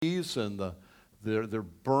and they're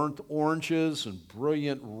burnt oranges and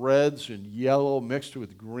brilliant reds and yellow mixed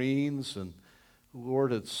with greens. And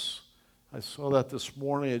Lord, I saw that this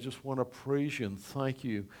morning. I just want to praise you and thank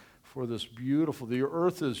you for this beautiful. The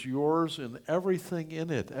earth is yours and everything in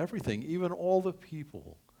it, everything, even all the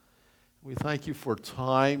people. We thank you for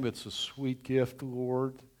time. It's a sweet gift,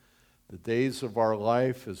 Lord. The days of our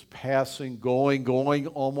life is passing, going,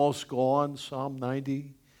 almost gone, Psalm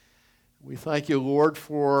 90. We thank you, Lord,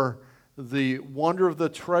 for the wonder of the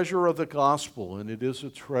treasure of the gospel, and it is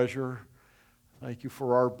a treasure. Thank you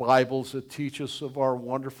for our Bibles that teach us of our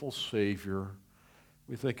wonderful Savior.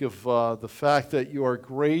 We think of the fact that you are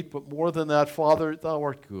great, but more than that, Father, thou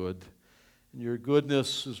art good. And your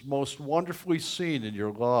goodness is most wonderfully seen in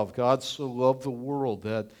your love. God so loved the world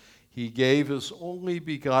that he gave his only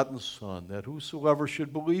begotten Son, that whosoever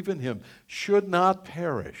should believe in him should not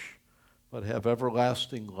perish, but have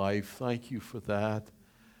everlasting life. Thank you for that.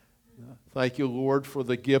 Thank you, Lord, for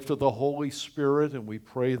the gift of the Holy Spirit, and we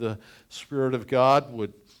pray the Spirit of God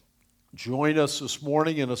would join us this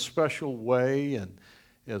morning in a special way, and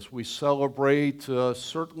as we celebrate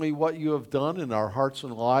certainly what you have done in our hearts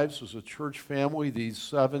and lives as a church family these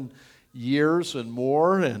 7 years and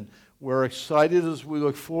more, and we're excited as we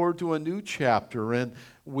look forward to a new chapter, and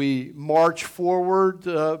we march forward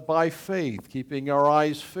by faith, keeping our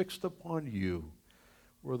eyes fixed upon you.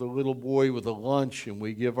 We're the little boy with a lunch, and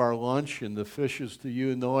we give our lunch and the fishes to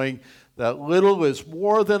you, knowing that little is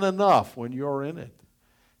more than enough when you're in it.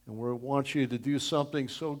 And we want you to do something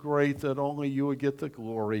so great that only you would get the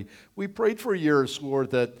glory. We prayed for years,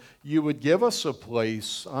 Lord, that you would give us a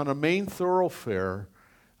place on a main thoroughfare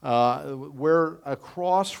where a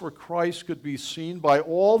cross for Christ could be seen by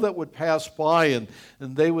all that would pass by, and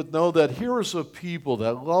they would know that here is a people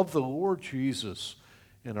that love the Lord Jesus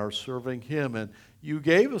and are serving him. And you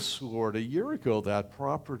gave us, Lord, a year ago that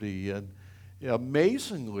property, and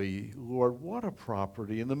amazingly, Lord, what a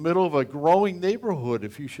property in the middle of a growing neighborhood,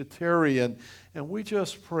 if you should tarry. And we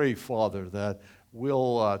just pray, Father, that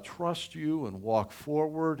we'll trust you and walk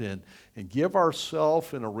forward and give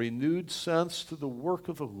ourselves in a renewed sense to the work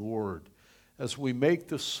of the Lord as we make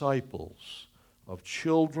disciples of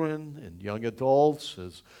children and young adults,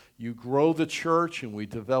 as you grow the church and we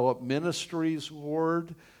develop ministries,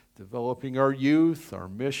 Lord, developing our youth, our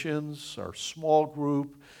missions, our small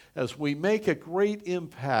group, as we make a great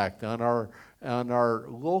impact on our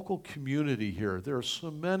local community here. There are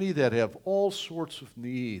so many that have all sorts of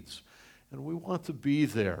needs, and we want to be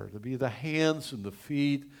there, to be the hands and the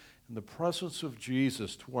feet and the presence of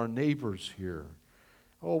Jesus to our neighbors here.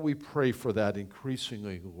 Oh, we pray for that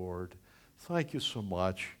increasingly, Lord. Thank you so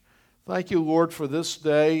much. Thank you, Lord, for this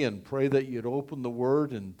day, and pray that you'd open the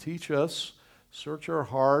Word and teach us, search our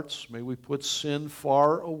hearts. May we put sin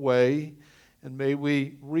far away, and may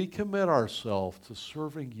we recommit ourselves to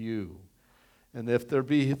serving you. And if there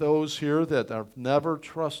be those here that have never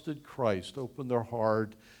trusted Christ, open their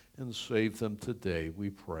heart and save them today, we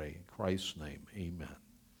pray. In Christ's name, amen.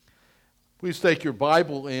 Please take your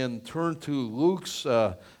Bible and turn to Luke's,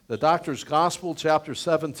 the Doctor's Gospel, chapter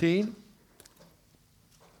 17.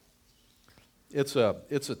 It's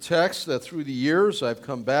a text that through the years I've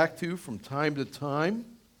come back to from time to time.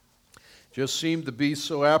 Just seemed to be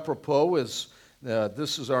so apropos as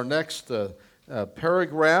this is our next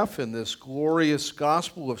paragraph in this glorious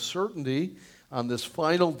gospel of certainty on this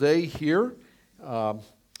final day here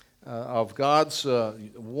of God's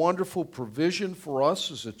wonderful provision for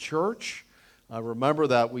us as a church. I remember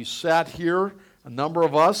that we sat here, a number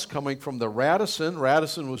of us coming from the Radisson.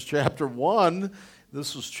 Radisson was chapter 1.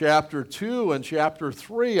 This is chapter 2, and chapter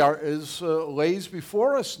 3 lays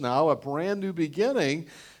before us now, a brand new beginning.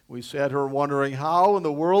 We sat here wondering how in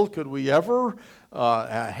the world could we ever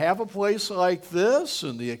have a place like this,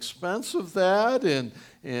 and the expense of that,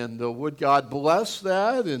 and would God bless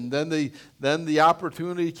that? And then the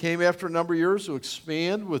opportunity came after a number of years to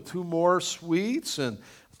expand with 2 more suites, and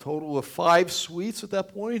a total of 5 suites at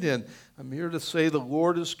that point. And I'm here to say the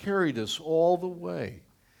Lord has carried us all the way.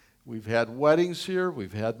 We've had weddings here,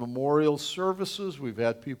 we've had memorial services, we've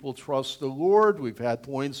had people trust the Lord, we've had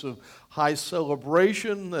points of high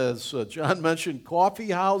celebration, as John mentioned,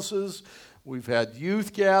 coffee houses, we've had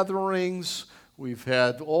youth gatherings, we've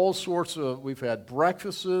had we've had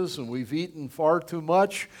breakfasts, and we've eaten far too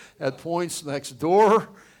much at points next door,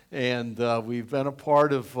 and we've been a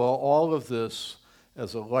part of all of this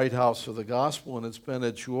as a lighthouse for the gospel, and it's been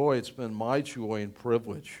a joy, it's been my joy and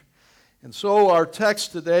privilege. And so our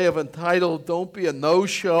text today I've entitled, Don't Be a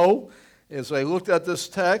No-Show. As I looked at this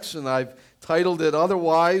text, and I've titled it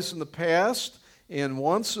otherwise in the past, and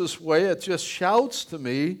once this way, it just shouts to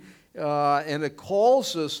me, and it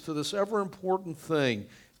calls us to this ever-important thing.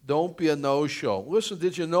 Don't be a no-show. Listen,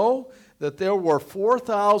 did you know that there were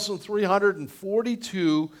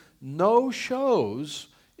 4,342 no-shows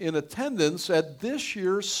in attendance at this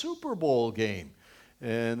year's Super Bowl game?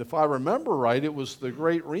 And if I remember right, it was the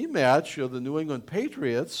great rematch of the New England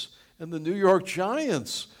Patriots and the New York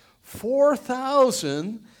Giants.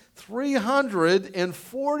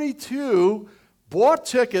 4,342 bought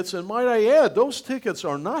tickets, and might I add, those tickets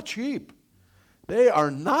are not cheap. They are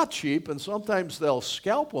not cheap, and sometimes they'll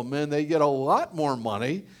scalp them, and they get a lot more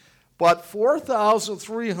money. But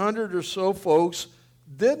 4,300 or so folks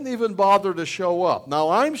didn't even bother to show up. Now,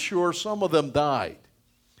 I'm sure some of them died,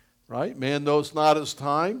 right? Man knows not his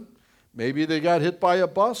time. Maybe they got hit by a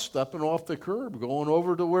bus stepping off the curb, going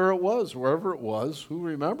over to where it was, wherever it was. Who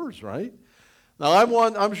remembers, right? Now,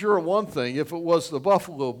 I'm sure of one thing. If it was the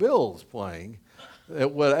Buffalo Bills playing,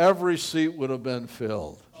 every seat would have been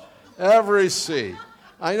filled. Every seat.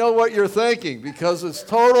 I know what you're thinking, because it's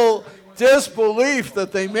total disbelief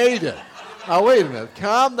that they made it. Now, wait a minute.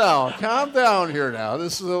 Calm down here now.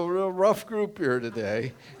 This is a real rough group here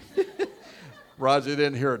today. Roger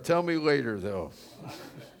didn't hear it. Tell me later, though.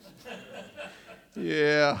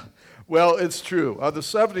 Yeah. Well, it's true. Of the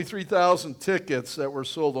 73,000 tickets that were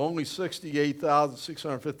sold, only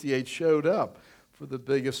 68,658 showed up for the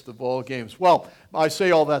biggest of all games. Well, I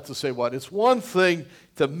say all that to say what? It's one thing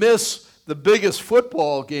to miss the biggest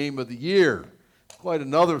football game of the year. Quite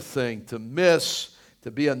another thing to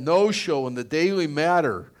be a no-show in the daily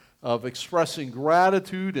matter of expressing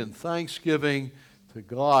gratitude and thanksgiving to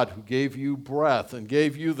God who gave you breath and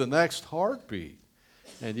gave you the next heartbeat.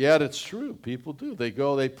 And yet it's true. People do.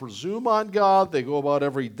 They presume on God. They go about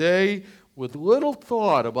every day with little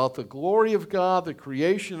thought about the glory of God, the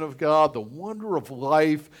creation of God, the wonder of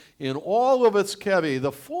life in all of its kevy,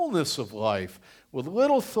 the fullness of life, with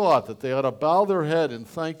little thought that they ought to bow their head and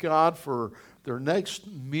thank God for their next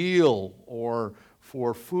meal or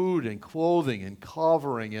for food and clothing and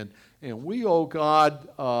covering. And we owe God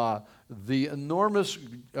the enormous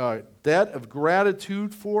debt of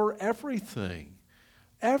gratitude for everything.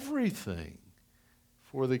 Everything.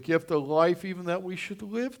 For the gift of life, even that we should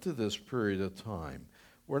live to this period of time.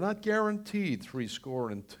 We're not guaranteed 70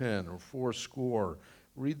 or 80.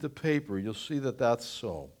 Read the paper, you'll see that that's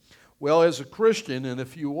so. Well, as a Christian, and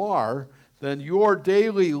if you are, then your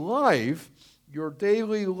daily life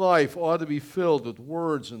ought to be filled with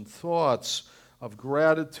words and thoughts of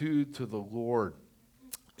gratitude to the Lord.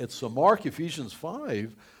 It's the mark, Ephesians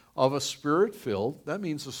 5, of a spirit-filled, that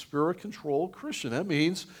means a spirit-controlled Christian. That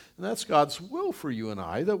means, and that's God's will for you and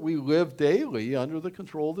I, that we live daily under the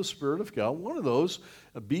control of the Spirit of God. One of those,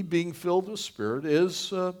 being filled with Spirit,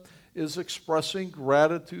 is expressing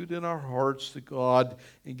gratitude in our hearts to God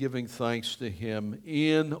and giving thanks to Him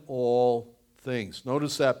in all things.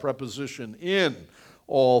 Notice that preposition, in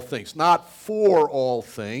all things, not for all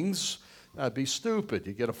things. That'd be stupid.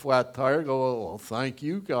 You get a flat tire, go, oh, well, thank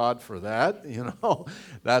you, God, for that. You know,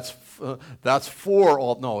 that's for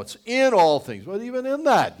all. No, it's in all things. But even in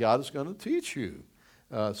that, God is going to teach you.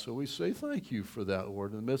 So we say thank you for that,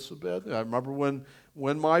 Lord, in the midst of bad. I remember when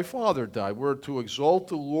my father died, we're to exalt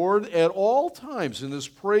the Lord at all times, and His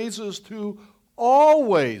praises to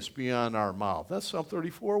always be on our mouth. That's Psalm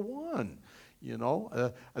 34:1. You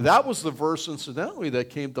know, that was the verse, incidentally, that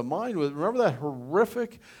came to mind. Remember that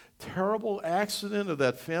horrific, terrible accident of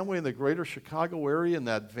that family in the greater Chicago area in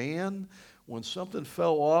that van when something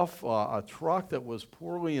fell off a truck that was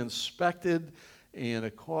poorly inspected, and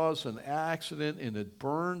it caused an accident, and it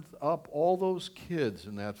burned up all those kids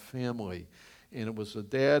in that family. And it was the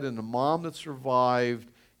dad and the mom that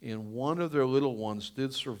survived, and one of their little ones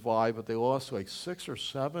did survive, but they lost like 6 or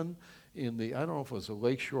 7 in the, I don't know if it was the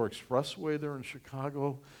Lakeshore Expressway there in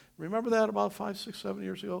Chicago. Remember that about 5, 6, 7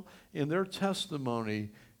 years ago? And their testimony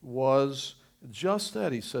was just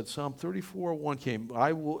that. He said, Psalm 34:1 came,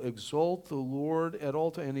 I will exalt the Lord at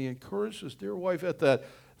all times. And he encouraged his dear wife at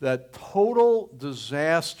that total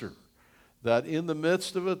disaster, that in the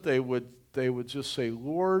midst of it, they would just say,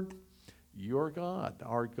 Lord, you're God.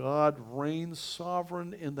 Our God reigns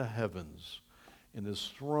sovereign in the heavens. And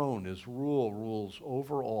His throne, His rule rules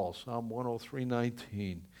over all. Psalm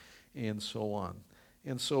 103:19, and so on.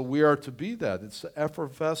 And so we are to be that. It's to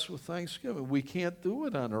effervesce with thanksgiving. We can't do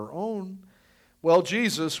it on our own. Well,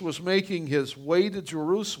 Jesus was making His way to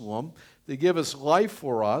Jerusalem to give His life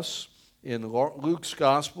for us in Luke's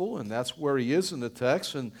gospel, and that's where He is in the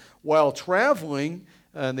text. And while traveling,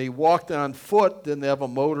 and He walked on foot, didn't have a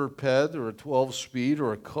motorped or a 12-speed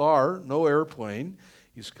or a car, no airplane.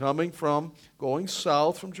 He's going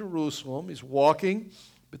south from Jerusalem. He's walking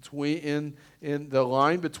in the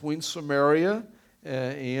line between Samaria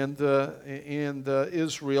and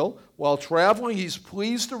Israel. While traveling, he's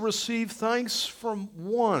pleased to receive thanks from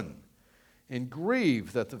one and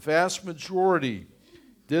grieved that the vast majority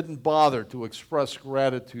didn't bother to express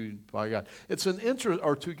gratitude by God.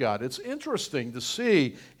 To God. It's interesting to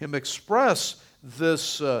see him express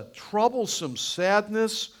this troublesome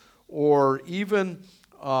sadness, or even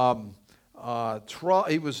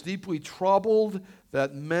he was deeply troubled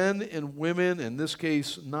that men and women, in this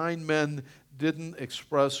case 9 men, didn't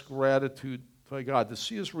express gratitude by God. To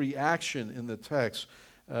see his reaction in the text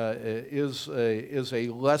is a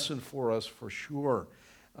lesson for us for sure.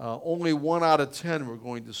 Only 1 out of 10 we're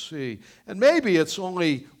going to see. And maybe it's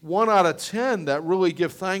only 1 out of 10 that really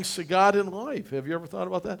give thanks to God in life. Have you ever thought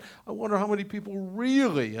about that? I wonder how many people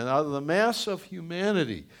really, and out of the mass of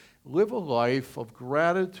humanity, live a life of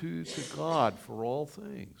gratitude to God for all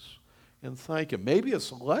things and thank him. Maybe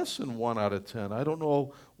it's less than 1 out of 10. I don't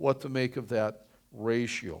know what to make of that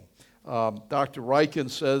ratio. Dr. Ryken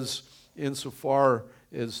says, insofar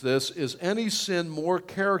as this, is any sin more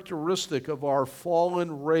characteristic of our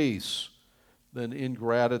fallen race than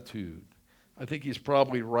ingratitude? I think he's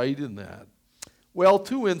probably right in that. Well,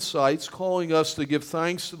 2 insights calling us to give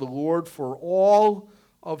thanks to the Lord for all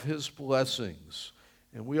of his blessings.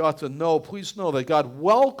 And we ought to know, please know, that God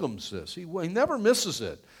welcomes this. He never misses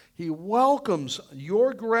it. He welcomes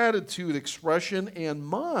your gratitude expression and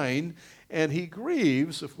mine, and he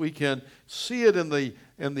grieves, if we can see it in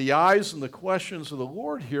the eyes and the questions of the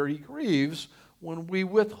Lord here, he grieves when we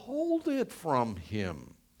withhold it from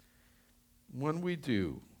him. When we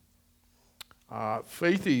do.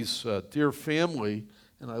 Faithy's dear family,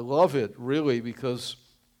 and I love it really, because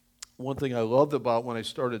one thing I loved about when I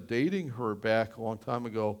started dating her back a long time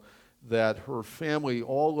ago, that her family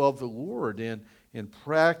all loved the Lord and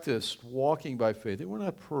practiced walking by faith. They were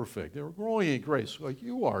not perfect. They were growing in grace like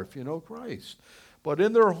you are if you know Christ. But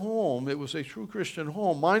in their home, it was a true Christian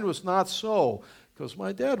home. Mine was not so, because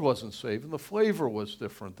my dad wasn't saved, and the flavor was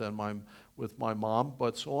different than with my mom,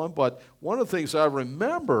 but so on. But one of the things I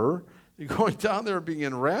remember going down there and being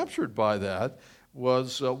enraptured by that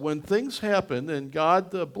was when things happened and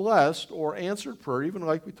God blessed or answered prayer, even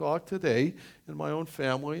like we talked today in my own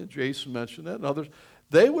family, and Jason mentioned that, and others,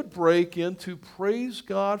 they would break into praise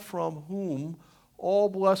God from whom all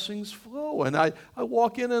blessings flow. And I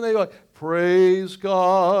walk in and they like, praise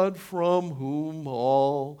God from whom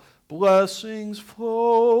all blessings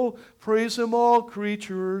flow. Praise him, all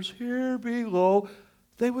creatures here below.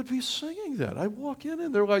 They would be singing that. I walk in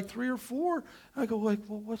and they're like 3 or 4. I go like,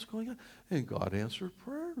 well, what's going on? And God answered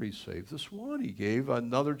prayer. He saved this one. He gave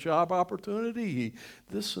another job opportunity. He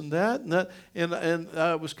this and that and that. And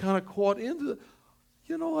I was kind of caught into it.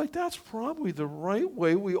 Like that's probably the right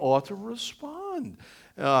way we ought to respond.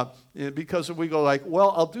 Because if we go like,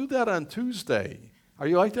 well, I'll do that on Tuesday. Are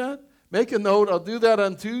you like that? Make a note, I'll do that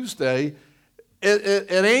on Tuesday.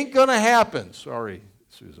 It ain't going to happen. Sorry,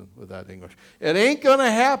 Susan, with that English. It ain't going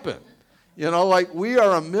to happen. Like we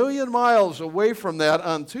are 1,000,000 miles away from that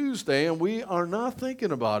on Tuesday, and we are not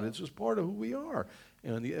thinking about it. It's just part of who we are.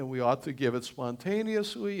 And we ought to give it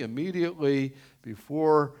spontaneously, immediately,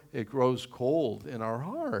 before it grows cold in our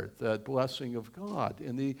heart, that blessing of God,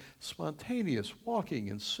 in the spontaneous walking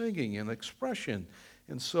and singing and expression.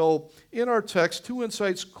 And so, in our text, 2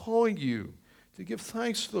 insights calling you to give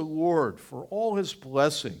thanks to the Lord for all his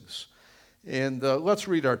blessings. And let's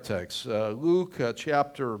read our text. Luke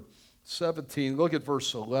chapter 17, look at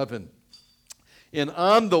verse 11. And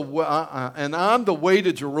on the way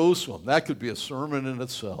to Jerusalem, that could be a sermon in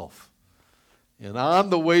itself. And on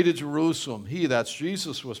the way to Jerusalem, that's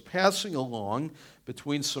Jesus, was passing along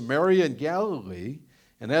between Samaria and Galilee.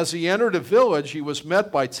 And as he entered a village, he was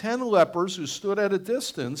met by 10 lepers who stood at a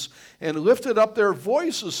distance and lifted up their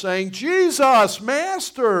voices, saying, Jesus,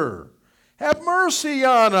 Master, have mercy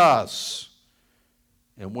on us.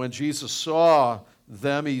 And when Jesus saw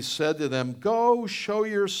them, he said to them, go show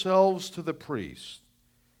yourselves to the priest.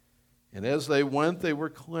 And as they went, they were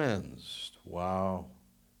cleansed. Wow.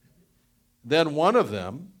 Then one of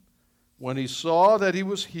them, when he saw that he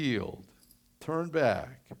was healed, turned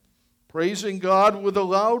back, praising God with a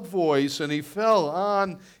loud voice, and he fell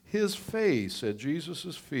on his face at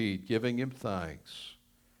Jesus' feet, giving him thanks.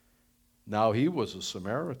 Now he was a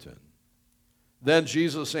Samaritan. Then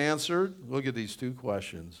Jesus answered, look at these 2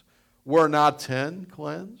 questions. Were not 10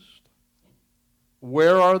 cleansed?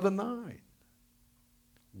 Where are the 9?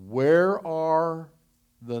 Where are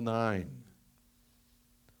the 9?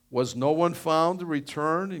 Was no one found to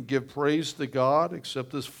return and give praise to God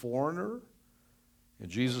except this foreigner? And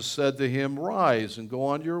Jesus said to him, rise and go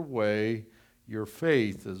on your way. Your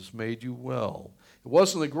faith has made you well. It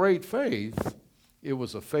wasn't a great faith. It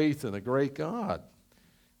was a faith in a great God.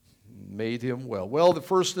 Made him well. Well, the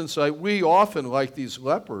first insight, we often, like these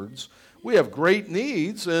lepers, we have great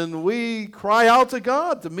needs, and we cry out to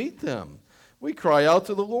God to meet them. We cry out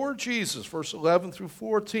to the Lord Jesus, verse 11 through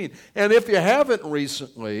 14. And if you haven't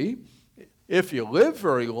recently, if you live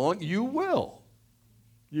very long, you will.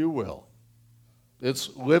 You will.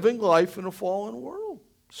 It's living life in a fallen world.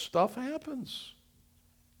 Stuff happens.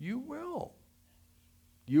 You will.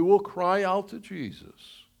 You will cry out to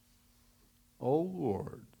Jesus. Oh,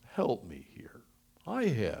 Lord, help me here. I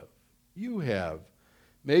have. You have.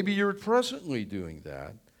 Maybe you're presently doing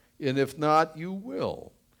that. And if not, you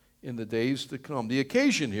will in the days to come. The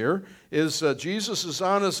occasion here is Jesus is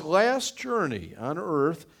on his last journey on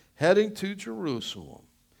earth, heading to Jerusalem.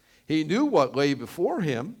 He knew what lay before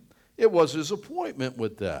him. It was his appointment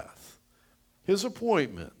with death. His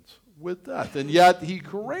appointment with death. And yet he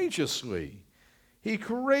courageously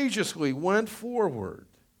went forward.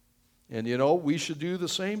 And you know, we should do the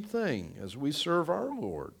same thing as we serve our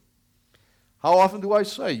Lord. How often do I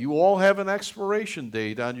say, you all have an expiration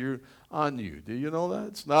date on you? Do you know that?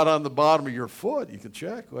 It's not on the bottom of your foot. You can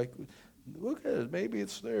check. Like, look at it. Maybe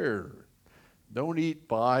it's there. Don't eat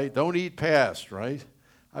past, right?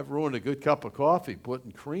 I've ruined a good cup of coffee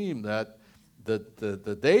putting cream that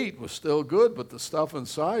the date was still good, but the stuff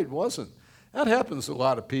inside wasn't. That happens to a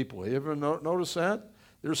lot of people. You ever notice that?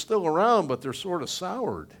 They're still around, but they're sort of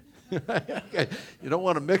soured. You don't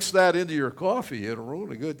want to mix that into your coffee. It'll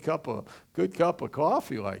ruin a good cup of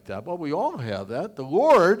coffee like that. But we all have that. The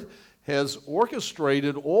Lord has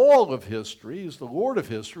orchestrated all of history. He's the Lord of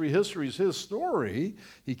history. History is his story.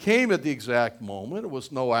 He came at the exact moment. It was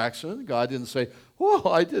no accident. God didn't say, well,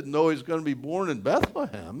 I didn't know he was going to be born in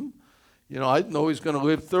Bethlehem. You know, I didn't know he was going to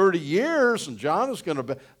live 30 years and John was going to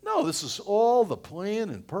be. No, this is all the plan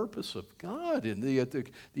and purpose of God and the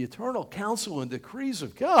eternal counsel and decrees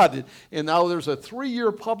of God. And now there's a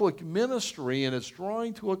 3-year public ministry and it's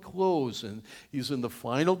drawing to a close. And he's in the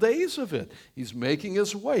final days of it. He's making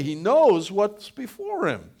his way. He knows what's before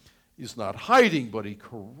him. He's not hiding, but he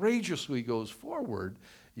courageously goes forward.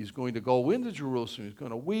 He's going to go into Jerusalem. He's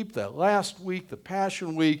going to weep that last week, the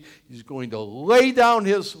Passion Week. He's going to lay down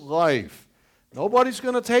his life. Nobody's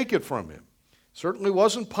going to take it from him. Certainly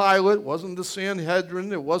wasn't Pilate, wasn't the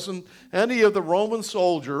Sanhedrin, it wasn't any of the Roman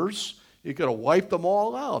soldiers. He could have wiped them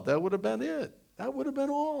all out. That would have been it. That would have been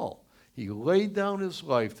all. He laid down his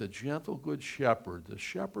life, the gentle good shepherd, the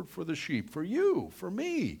shepherd for the sheep, for you, for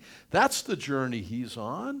me. That's the journey he's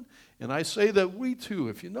on. And I say that we too,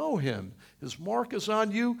 if you know him, his mark is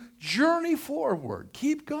on you, journey forward.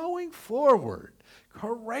 Keep going forward,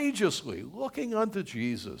 courageously looking unto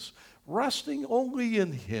Jesus, resting only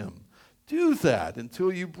in him. Do that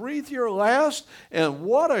until you breathe your last, and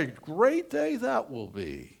what a great day that will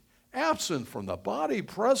be. Absent from the body,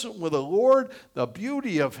 present with the Lord, the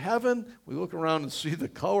beauty of heaven. We look around and see the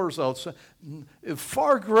colors outside,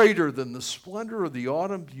 far greater than the splendor of the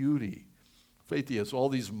autumn beauty. Faithy has all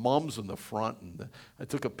these mums in the front, and I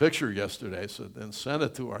took a picture yesterday, so then sent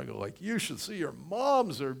it to her. I go like, you should see your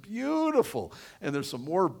mums, they're beautiful. And there's some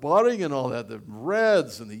more budding and all that, the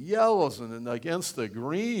reds and the yellows and then against the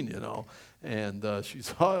green, you know. And she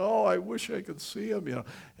thought, oh, I wish I could see them, you know.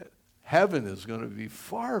 Heaven is going to be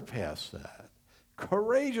far past that.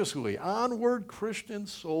 Courageously, onward Christian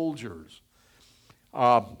soldiers.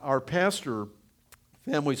 Our pastor,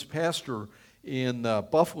 family's pastor, in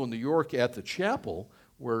Buffalo, New York, at the chapel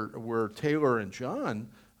where Taylor and John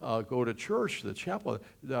go to church, the chapel.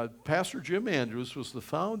 Pastor Jim Andrews was the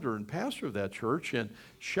founder and pastor of that church and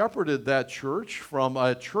shepherded that church from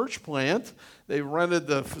a church plant. They rented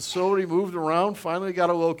the facility, moved around, finally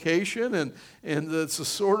got a location, and it's a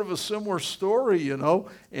sort of a similar story, you know.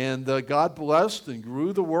 And God blessed and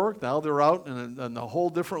grew the work. Now they're out in a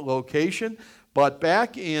whole different location. But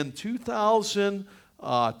back in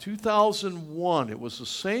 2001, it was the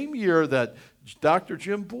same year that Dr.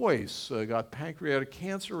 Jim Boyce got pancreatic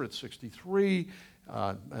cancer at 63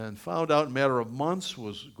 and found out in a matter of months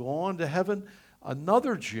was gone to heaven.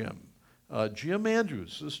 Another Jim, Jim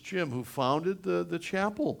Andrews, this Jim who founded the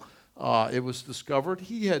chapel, it was discovered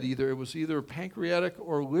he had either pancreatic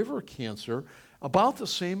or liver cancer about the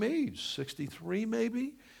same age, 63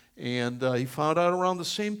 maybe, and he found out around the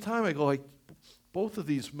same time. I go like, both of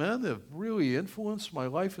these men have really influenced my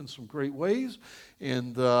life in some great ways.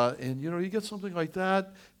 And you know, you get something like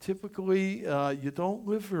that, typically you don't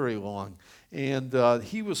live very long. And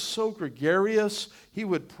he was so gregarious. He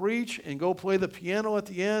would preach and go play the piano at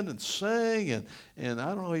the end and sing. And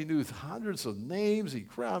I don't know, he knew hundreds of names.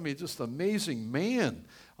 I mean, just an amazing man.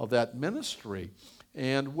 that ministry.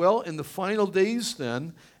 And well, in the final days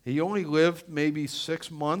then, he only lived maybe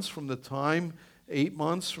 6 months from the time, 8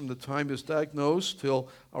 months from the time he was diagnosed till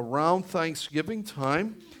around Thanksgiving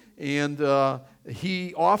time. And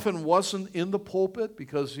he often wasn't in the pulpit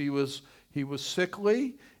because he was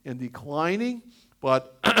sickly and declining.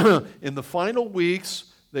 But in the final weeks,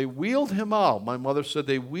 they wheeled him out. My mother said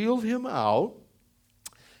they wheeled him out.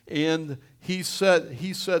 And he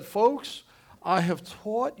said, folks, I have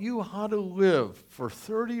taught you how to live for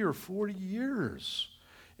 30 or 40 years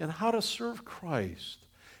and how to serve Christ.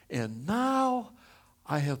 And now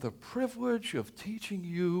I have the privilege of teaching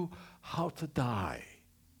you how to die.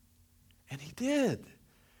 And he did.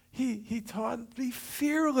 He taught, be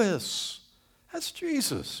fearless. That's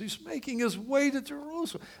Jesus. He's making his way to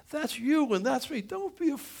Jerusalem. That's you and that's me. Don't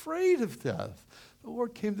be afraid of death. The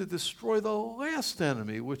Lord came to destroy the last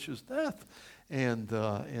enemy, which is death. And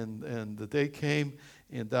the day came,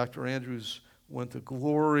 and Dr. Andrews went to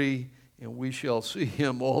glory, and we shall see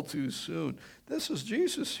him all too soon. This is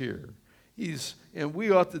Jesus here. And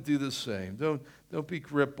we ought to do the same. Don't be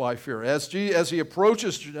gripped by fear. As he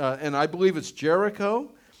approaches, and I believe it's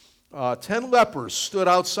Jericho, 10 lepers stood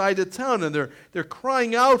outside the town, and they're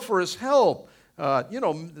crying out for his help.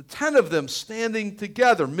 10 of them standing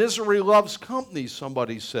together. Misery loves company,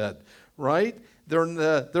 somebody said, right?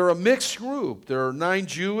 They're a mixed group. There are 9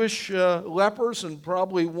 Jewish lepers and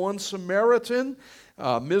probably 1 Samaritan.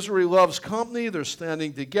 Misery loves company. They're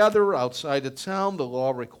standing together outside the town. The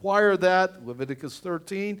law required that, Leviticus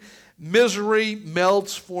 13. Misery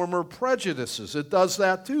melts former prejudices. It does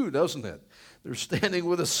that too, doesn't it? They're standing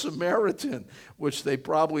with a Samaritan, which they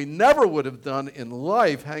probably never would have done in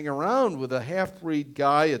life, hang around with a half-breed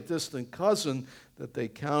guy, a distant cousin that they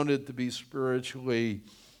counted to be spiritually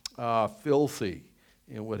filthy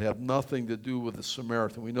and would have nothing to do with the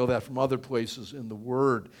Samaritan. We know that from other places in the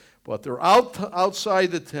Word. But they're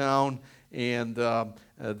outside the town, and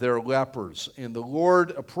they're lepers. And the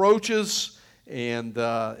Lord approaches,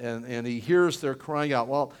 and he hears their crying out.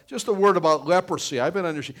 Well, just a word about leprosy. I've been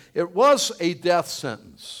understanding. It was a death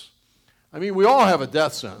sentence. I mean, we all have a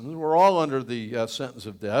death sentence. We're all under the sentence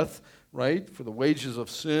of death, right? For the wages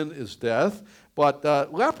of sin is death. But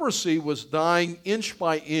leprosy was dying inch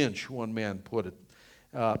by inch, one man put it.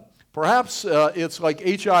 Perhaps it's like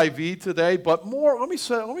HIV today, but more. Let me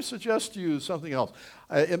suggest to you something else.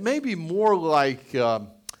 It may be more like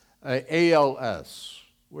ALS.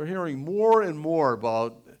 We're hearing more and more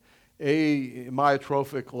about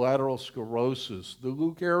amyotrophic lateral sclerosis, the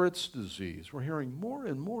Lou Gehrig's disease. We're hearing more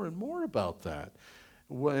and more and more about that.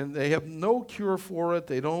 When they have no cure for it,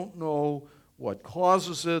 they don't know what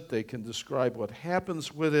causes it. They can describe what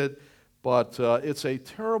happens with it, but it's a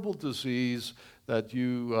terrible disease that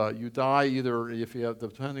you die either if you have,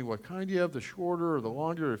 depending what kind you have, the shorter or the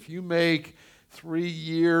longer. If you make 3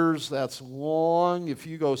 years, that's long. If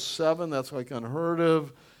you go 7, that's like unheard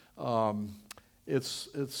of.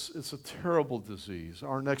 It's a terrible disease.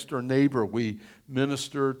 Our next door neighbor, we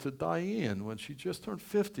ministered to Diane when she just turned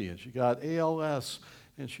 50, and she got ALS,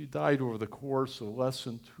 and she died over the course of less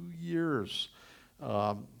than 2 years.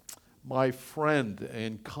 My friend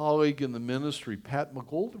and colleague in the ministry, Pat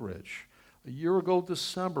McGoldrich, a year ago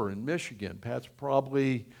December in Michigan. Pat's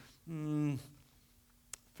probably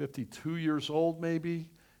 52 years old maybe,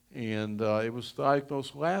 and it was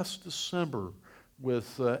diagnosed last December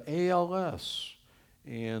with ALS,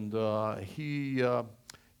 and he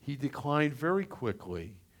declined very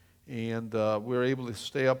quickly, and we were able to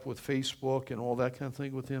stay up with Facebook and all that kind of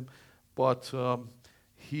thing with him, but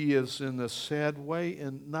he is in a sad way,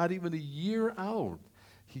 and not even a year out.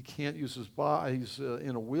 He can't use his body. He's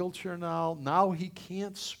in a wheelchair now. Now he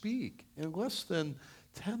can't speak. In less than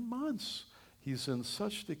 10 months, he's in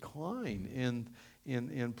such decline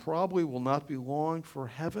and probably will not be long for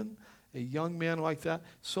heaven, a young man like that.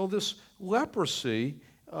 So this leprosy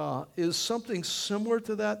is something similar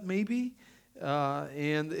to that maybe,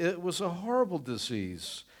 and it was a horrible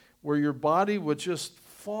disease where your body would just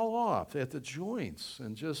fall off at the joints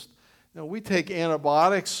and just... Now, we take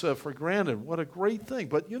antibiotics for granted. What a great thing.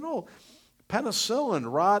 But,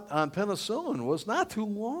 penicillin, rot on penicillin was not too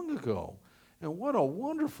long ago. And what a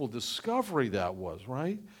wonderful discovery that was,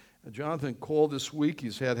 right? Jonathan called this week.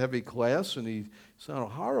 He's had heavy class, and he sounded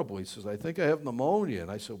horrible. He says, I think I have pneumonia.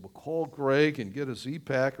 And I said, well, call Greg and get a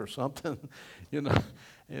Z-Pack or something. And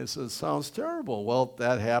he says, it sounds terrible. Well,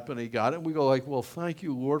 that happened. He got it. And we go like, well, thank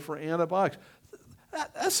you, Lord, for antibiotics.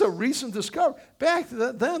 That's a recent discovery. Back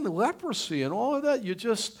then, the leprosy and all of that, you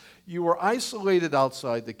You were isolated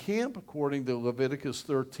outside the camp, according to Leviticus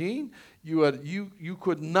 13. You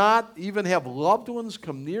could not even have loved ones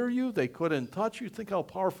come near you. They couldn't touch you. Think how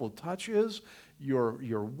powerful touch is.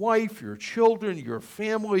 Your wife, your children, your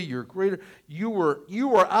family, your greater. You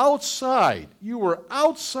were outside. You were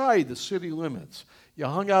outside the city limits. You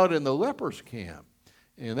hung out in the lepers' camp.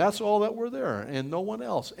 And that's all that were there, and no one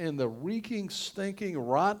else. And the reeking, stinking,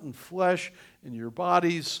 rotten flesh in your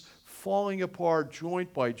bodies falling apart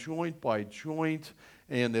joint by joint by joint.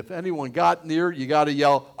 And if anyone got near, you got to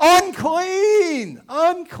yell, unclean,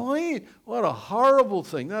 unclean. What a horrible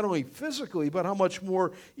thing, not only physically, but how much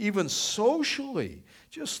more even socially.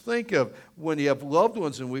 Just think of when you have loved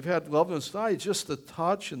ones, and we've had loved ones die, just the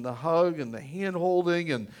touch and the hug and the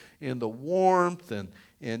hand-holding and the warmth.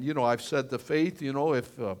 And you know, I've said to Faith, you know,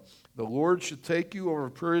 if the Lord should take you over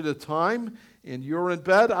a period of time and you're in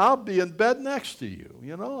bed, I'll be in bed next to you.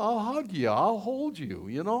 You know, I'll hug you. I'll hold you,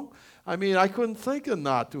 you know. I mean, I couldn't think of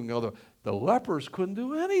not doing other. The lepers couldn't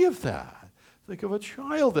do any of that. Think of a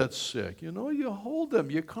child that's sick. You know, you hold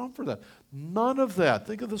them, you comfort them. None of that.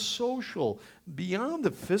 Think of the social, beyond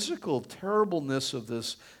the physical terribleness of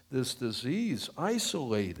this disease,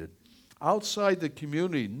 isolated, outside the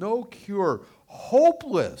community, no cure,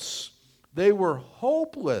 hopeless. They were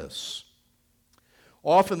hopeless.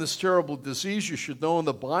 Often this terrible disease, you should know in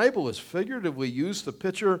the Bible, is figuratively used to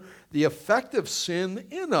picture the effect of sin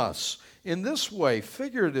in us. In this way,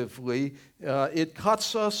 figuratively, it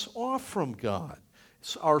cuts us off from God.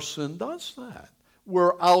 Our sin does that.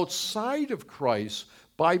 We're outside of Christ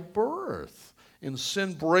by birth. And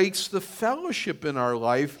sin breaks the fellowship in our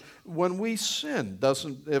life when we sin.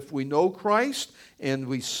 If we know Christ and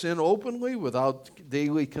we sin openly without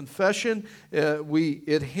daily confession,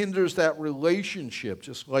 it hinders that relationship,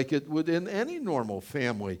 just like it would in any normal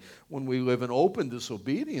family. When we live in open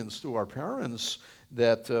disobedience to our parents,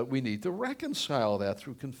 that we need to reconcile that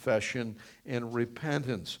through confession and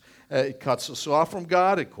repentance. It cuts us off from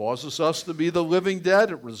God. It causes us to be the living dead.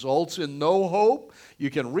 It results in no hope. You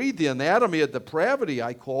can read the anatomy of depravity,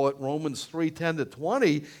 I call it Romans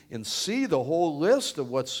 3:10-20, and see the whole list of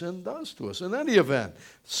what sin does to us. In any event,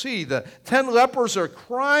 see, the 10 lepers are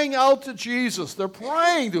crying out to Jesus. They're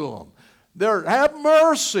praying to him. Have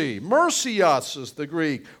mercy. Mercy us is the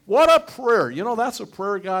Greek. What a prayer. You know, that's a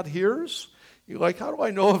prayer God hears. You're like, how do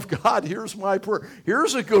I know if God hears my prayer?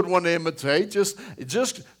 Here's a good one to imitate. Just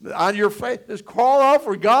on your face, just call out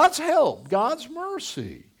for God's help, God's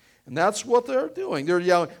mercy. And that's what they're doing. They're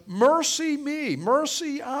yelling, mercy me,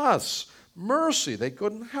 mercy us, mercy. They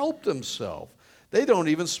couldn't help themselves. They don't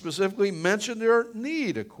even specifically mention their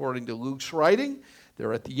need, according to Luke's writing.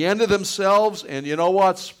 They're at the end of themselves, and you know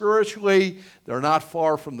what? Spiritually, they're not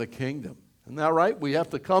far from the kingdom. Isn't that right? We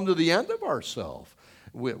have to come to the end of ourselves.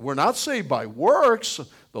 We're not saved by works.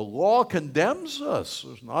 The law condemns us.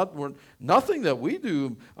 Nothing that we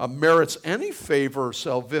do merits any favor,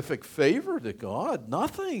 salvific favor to God.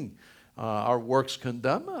 Nothing. Our works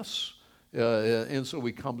condemn us. And so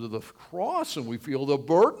we come to the cross and we feel the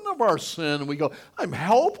burden of our sin and we go, I'm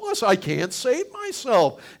helpless. I can't save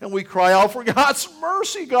myself. And we cry out for God's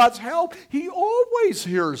mercy, God's help. He always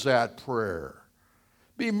hears that prayer.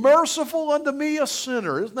 Be merciful unto me, a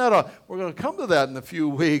sinner. Isn't that we're going to come to that in a few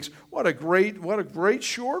weeks. What a great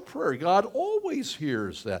short prayer. God always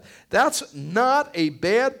hears that. That's not a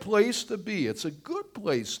bad place to be. It's a good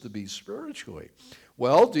place to be spiritually.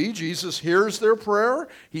 Well, Jesus hears their prayer.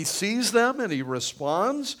 He sees them and he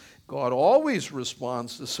responds. God always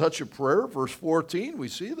responds to such a prayer. Verse 14, we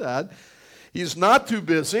see that. He's not too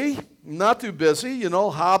busy,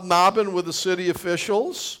 hobnobbing with the city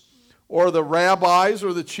officials or the rabbis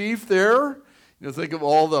or the chief there. Think of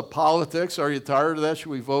all the politics. Are you tired of that? Should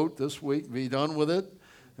we vote this week? Be done with it?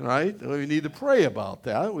 Right? We need to pray about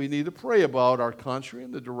that. We need to pray about our country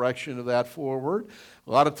and the direction of that forward.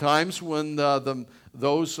 A lot of times when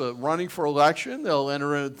those running for election, they'll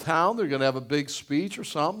enter into town, they're going to have a big speech or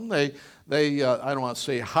something. They I don't want to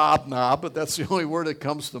say hobnob, but that's the only word that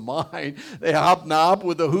comes to mind. They hobnob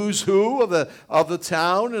with the who's who of the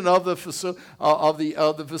town and of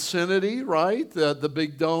the vicinity, right? The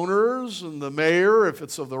big donors and the mayor, if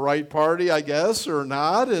it's of the right party, I guess, or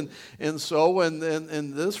not. And so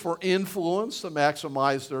this for influence to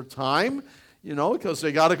maximize their time. Because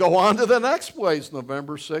they got to go on to the next place.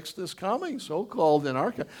 November 6th is coming, so-called in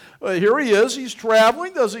our country. Here he is. He's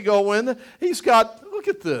traveling. Does he go in? He's got, look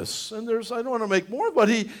at this. And I don't want to make more, but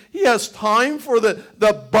he has time for the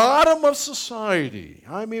bottom of society.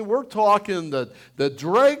 I mean, we're talking the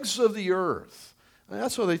dregs of the earth. And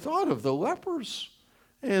that's what they thought of, the lepers.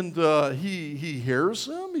 And he hears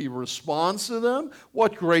them. He responds to them.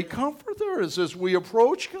 What great comfort there is as we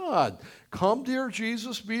approach God. Come, dear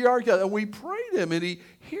Jesus, be our God. And we pray to him, and he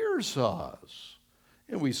hears us.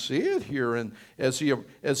 And we see it here. And as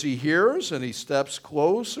he hears and he steps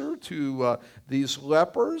closer to these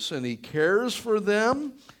lepers and he cares for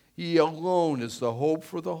them, he alone is the hope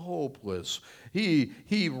for the hopeless.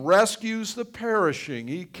 He rescues the perishing.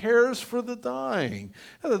 He cares for the dying.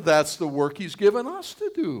 And that's the work he's given us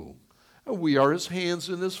to do. And we are his hands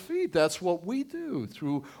and his feet. That's what we do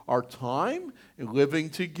through our time and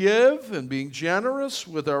living to give and being generous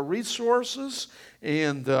with our resources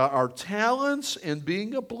and our talents and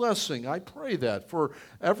being a blessing. I pray that for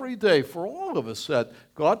every day, for all of us, that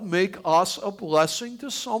God make us a blessing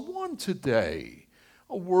to someone today.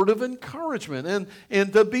 A word of encouragement,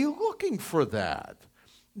 and to be looking for that.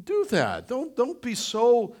 Do that. Don't be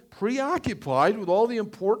so preoccupied with all the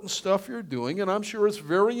important stuff you're doing, and I'm sure it's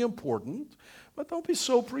very important, but don't be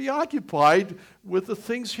so preoccupied with the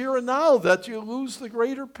things here and now that you lose the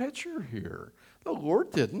greater picture here. The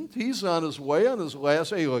Lord didn't. He's on his way, on his last,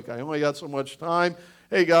 hey, look, I only got so much time.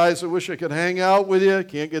 Hey, guys, I wish I could hang out with you.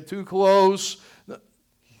 Can't get too close.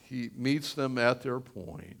 He meets them at their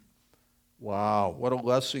point. Wow, what a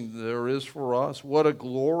blessing there is for us. What a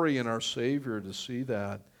glory in our Savior to see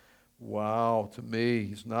that. Wow, to me,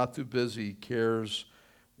 he's not too busy. He cares.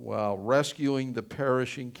 Wow, rescuing the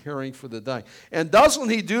perishing, caring for the dying. And doesn't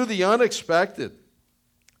he do the unexpected?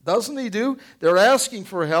 Doesn't he do? They're asking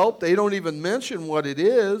for help. They don't even mention what it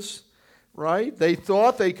is, right? They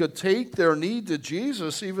thought they could take their need to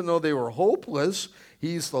Jesus even though they were hopeless.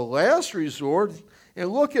 He's the last resort. And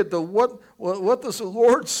look at what does the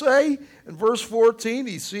Lord say? In verse 14,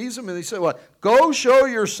 he sees him and he said, what? Go show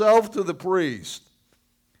yourself to the priest.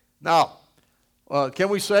 Now, can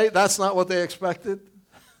we say that's not what they expected?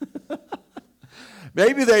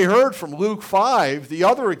 Maybe they heard from Luke 5, the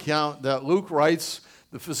other account that Luke writes,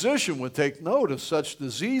 the physician would take note of such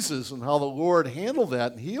diseases and how the Lord handled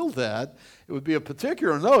that and healed that. It would be a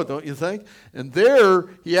particular note, don't you think? And there,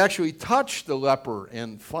 he actually touched the leper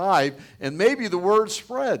in 5, and maybe the word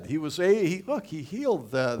spread. He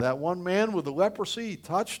healed that one man with the leprosy. He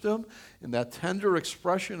touched him in that tender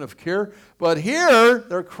expression of care. But here,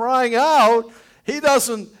 they're crying out. He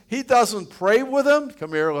doesn't pray with them.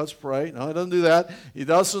 Come here, let's pray. No, he doesn't do that. He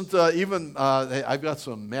doesn't I've got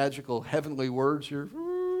some magical heavenly words here.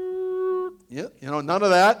 Yeah, none of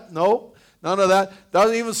that. No, none of that.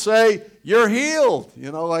 Doesn't even say, you're healed.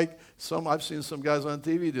 Like I've seen some guys on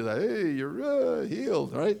TV do that. Hey, you're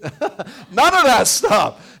healed, right? None of that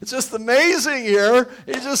stuff. It's just amazing here.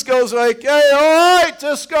 He just goes like, hey, all right,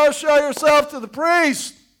 just go show yourself to the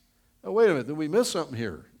priest. Oh, wait a minute, did we miss something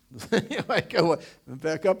here?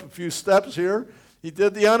 Back up a few steps here. He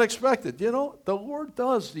did the unexpected. The Lord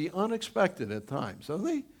does the unexpected at times, doesn't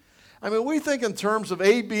he? I mean, we think in terms of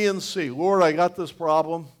A, B, and C. Lord, I got this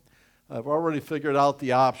problem. I've already figured out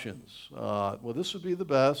the options. Well, this would be the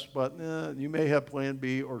best, but you may have plan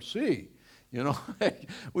B or C.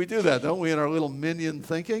 We do that, don't we, in our little minion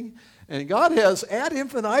thinking? And God has ad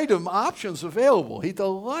infinitum options available. He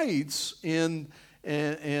delights in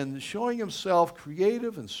showing himself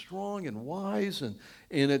creative and strong and wise, and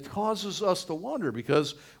it causes us to wonder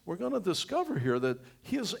because we're going to discover here that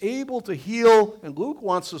he is able to heal, and Luke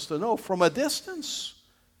wants us to know, from a distance.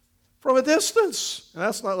 From a distance. And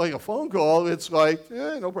that's not like a phone call. It's like,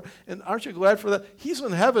 no problem. And aren't you glad for that? He's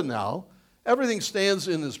in heaven now. Everything stands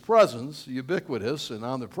in his presence, ubiquitous and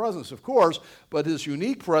omnipresence, of course, but his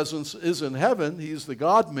unique presence is in heaven. He's the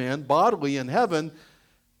God-man, bodily in heaven.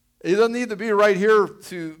 He doesn't need to be right here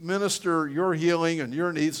to minister your healing and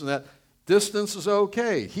your needs, and that distance is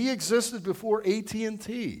okay. He existed before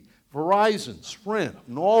AT&T, Verizon, Sprint,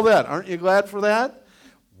 and all that. Aren't you glad for that?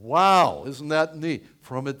 Wow, isn't that neat?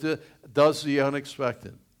 From it does the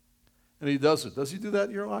unexpected. And he does it. Does he do that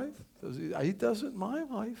in your life? He does it in my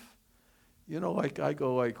life. I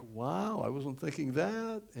go like, wow, I wasn't thinking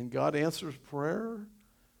that. And God answers prayer.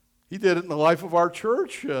 He did it in the life of our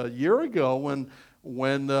church a year ago when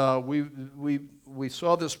we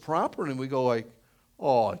saw this property and we go like,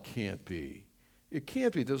 oh, it can't be. It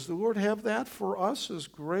can't be. Does the Lord have that for us as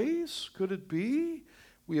grace? Could it be?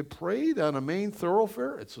 We had prayed on a main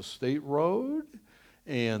thoroughfare. It's a state road.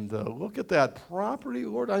 And look at that property,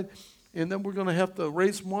 Lord. And then we're going to have to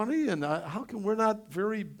raise money. And how can we're not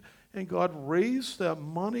very... And God raised that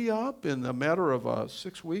money up in a matter of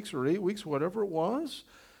 6 weeks or 8 weeks, whatever it was.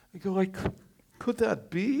 I go like... Could that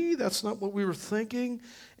be? That's not what we were thinking.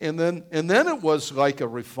 And then it was like a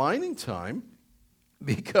refining time,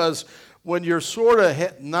 because when you're sort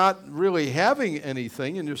of not really having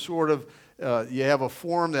anything and you're sort of you have a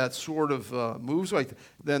form that sort of moves like,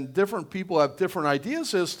 then different people have different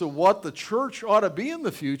ideas as to what the church ought to be in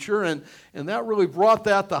the future, and that really brought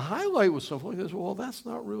that to highlight with something like this. Well, that's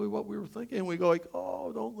not really what we were thinking. And we go like,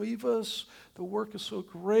 oh, don't leave us. The work is so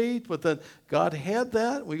great. But then God had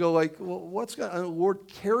that. We go like, well, what's God? And the Lord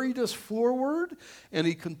carried us forward, and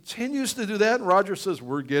he continues to do that. And Roger says,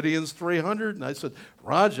 we're Gideon's 300. And I said,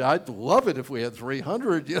 Roger, I'd love it if we had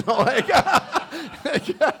 300, like,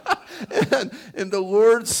 and the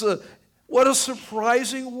Lord's, what a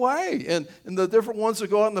surprising way. And the different ones that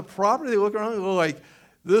go out on the property, they look around and go like,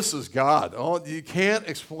 this is God. Oh, you can't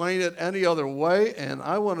explain it any other way. And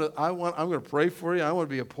I'm going to pray for you. I want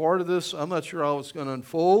to be a part of this. I'm not sure how it's going to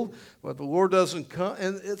unfold, but the Lord doesn't come,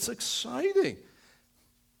 and it's exciting.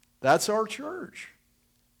 That's our church.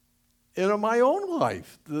 And in my own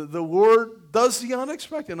life, the Lord does the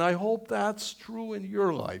unexpected. And I hope that's true in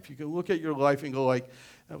your life. You can look at your life and go like,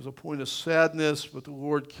 that was a point of sadness, but the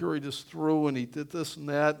Lord carried us through, and he did this and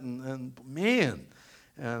that, and man,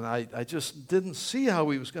 and I just didn't see how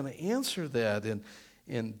he was going to answer that.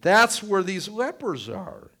 And that's where these lepers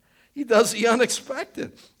are. He does the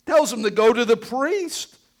unexpected. Tells them to go to the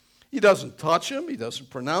priest. He doesn't touch him. He doesn't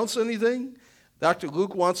pronounce anything. Dr.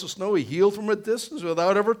 Luke wants us to know he healed from a distance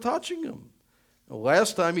without ever touching him. The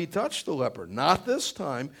last time he touched the leper, not this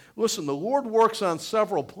time. Listen, the Lord works on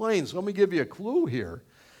several planes. Let me give you a clue here.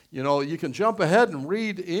 You know, you can jump ahead and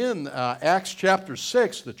read in Acts chapter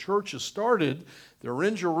 6. The church has started. They're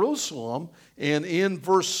in Jerusalem. And in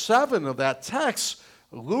verse 7 of that text,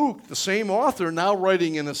 Luke, the same author, now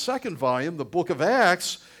writing in a second volume, the book of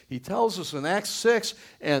Acts, he tells us in Acts 6,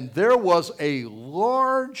 and there was a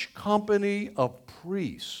large company of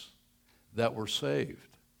priests that were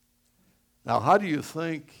saved. Now, how do you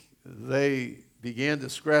think they began to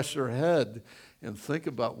scratch their head and think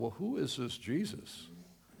about, well, who is this Jesus?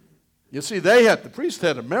 You see, the priests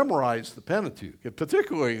had to memorize the Pentateuch,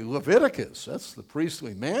 particularly Leviticus. That's the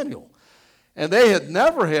priestly manual. And they had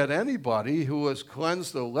never had anybody who was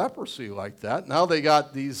cleansed of leprosy like that. Now they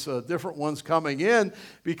got these different ones coming in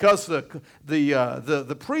because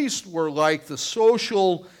the priests were like the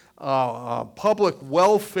social public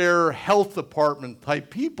welfare health department type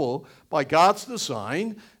people by God's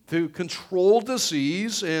design to control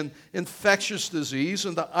disease and infectious disease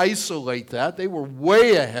and to isolate that. They were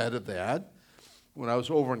way ahead of that. When I was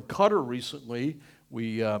over in Qatar recently,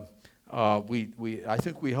 I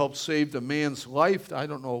think we helped save a man's life. I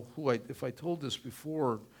don't know if I told this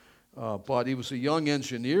before, but he was a young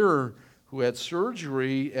engineer who had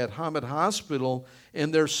surgery at Hamad Hospital,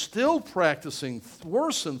 and they're still practicing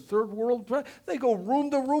worse in third world. They go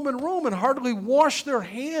room to room and room and hardly wash their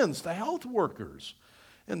hands, the health workers.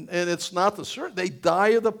 And it's not the surgery. They die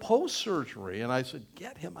of the post-surgery. And I said,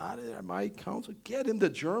 get him out of there. My counsel, get him to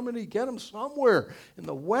Germany. Get him somewhere in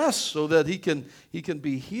the West so that he can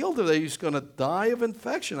be healed of that. He's going to die of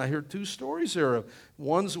infection. I heard two stories there.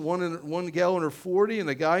 One gal in her 40 and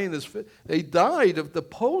a guy in his 50. They died of the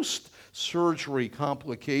post-surgery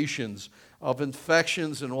complications of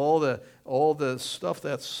infections and all the stuff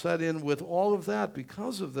that's set in with all of that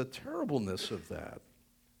because of the terribleness of that.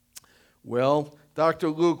 Well, Dr.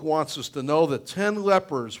 Luke wants us to know that 10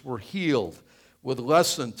 lepers were healed with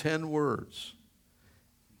less than 10 words.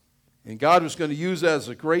 And God was going to use that as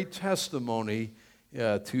a great testimony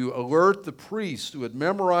to alert the priests who had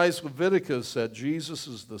memorized Leviticus that Jesus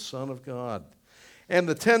is the Son of God. And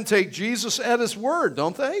the 10 take Jesus at his word,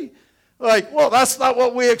 don't they? Like, well, that's not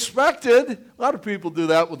what we expected. A lot of people do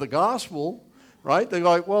that with the gospel, right? They're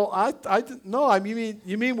like, well,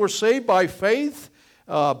 you mean we're saved by faith?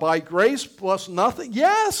 By grace plus nothing?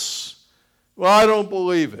 Yes. Well, I don't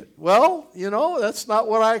believe it. Well, that's not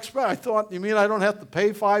what I expect. I thought, you mean I don't have to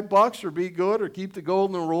pay $5 or be good or keep the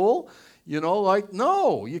golden rule?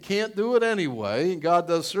 No, you can't do it anyway. And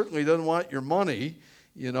God certainly doesn't want your money,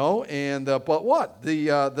 And but what?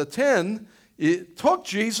 The 10 took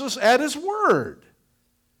Jesus at his word.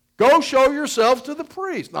 Go show yourself to the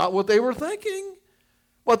priest. Not what they were thinking,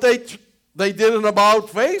 but they did an about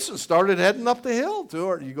face and started heading up the hill too.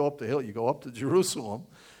 Or you go up the hill, you go up to Jerusalem,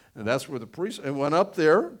 and that's where the priest went up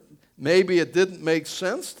there. Maybe it didn't make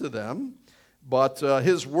sense to them, but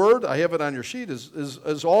his word, I have it on your sheet,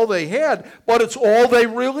 is all they had, but it's all they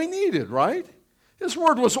really needed, right? His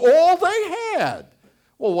word was all they had.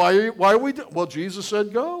 Well, why are we? Well, Jesus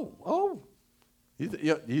said go. Oh, he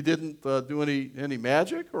didn't do any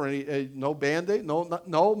magic or no Band-Aid,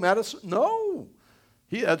 no medicine, no.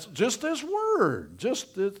 That's just his word.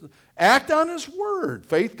 Just act on his word.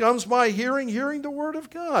 Faith comes by hearing, hearing the word of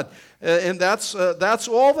God. And that's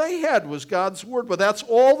all they had was God's word. But that's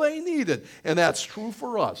all they needed. And that's true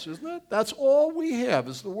for us, isn't it? That's all we have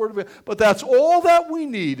is the word of God. But that's all that we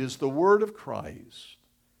need is the word of Christ.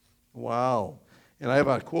 Wow. And I have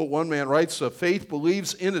a quote. One man writes, faith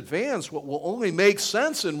believes in advance what will only make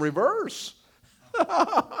sense in reverse.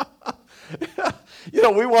 You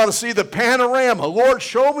know, we want to see the panorama. Lord,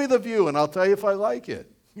 show me the view, and I'll tell you if I like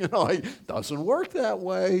it. You know, it doesn't work that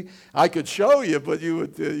way. I could show you, but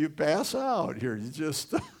you pass out here. You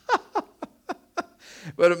just,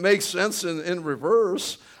 but it makes sense in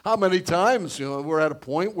reverse. How many times, you know, we're at a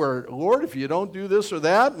point where, Lord, if you don't do this or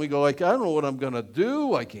that, and we go like, I don't know what I'm going to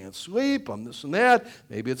do. I can't sleep. I'm this and that.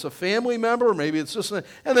 Maybe it's a family member. Maybe it's this and that.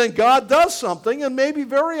 And then God does something, and maybe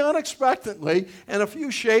very unexpectedly, and a few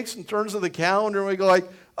shakes and turns of the calendar, and we go like,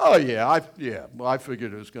 oh, yeah, I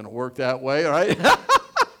figured it was going to work that way, right?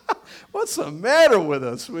 What's the matter with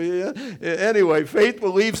us? Anyway, faith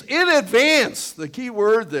believes in advance. The key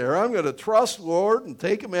word there. I'm going to trust Lord and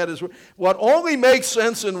take him at his word. What only makes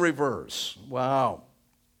sense in reverse. Wow.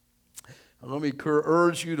 Let me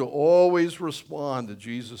urge you to always respond to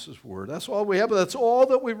Jesus' word. That's all we have, but that's all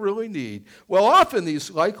that we really need. Well, often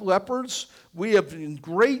these, like lepers, we have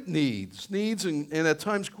great needs and at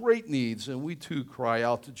times great needs, and we too cry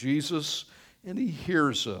out to Jesus, and he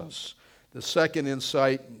hears us. The second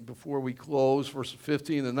insight before we close, verses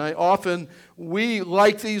 15 and 9. Often we,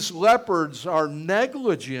 like these leopards, are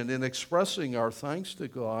negligent in expressing our thanks to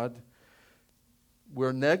God.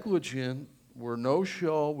 We're negligent. We're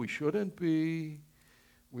no-show. We shouldn't be.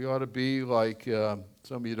 We ought to be like, some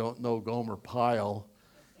of you don't know Gomer Pyle,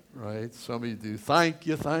 right? Some of you do. Thank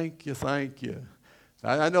you, thank you, thank you.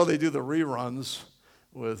 I know they do the reruns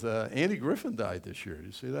with, Andy Griffin died this year. Did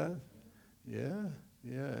you see that? Yeah.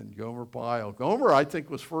 Yeah, and Gomer Pyle. Gomer, I think,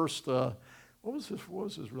 was first, what was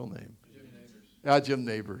his real name? Jim Nabors. Jim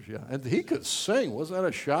Nabors, yeah. And he could sing. Wasn't that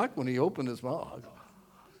a shock when he opened his mouth?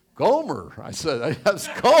 Gomer. I said, that's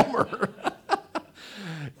Gomer.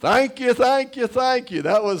 Thank you, thank you, thank you.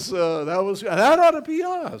 That ought to be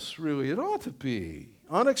us, really. It ought to be.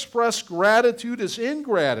 Unexpressed gratitude is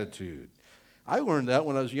ingratitude. I learned that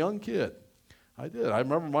when I was a young kid. I did. I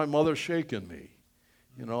remember my mother shaking me.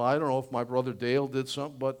 You know, I don't know if my brother Dale did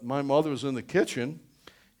something, but my mother was in the kitchen,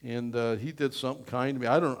 and he did something kind to me.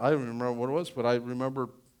 I don't remember what it was, but I remember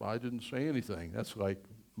I didn't say anything. That's like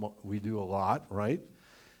we do a lot, right?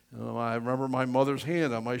 I remember my mother's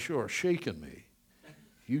hand on my shoulder shaking me.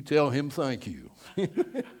 You tell him thank you.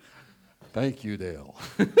 Thank you, Dale.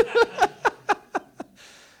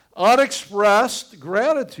 Unexpressed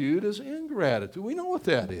gratitude is ingratitude. We know what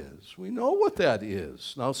that is. We know what that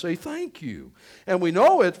is. Now say thank you. And we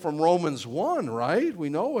know it from Romans 1, right? We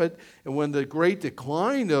know it. And when the great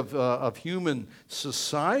decline of human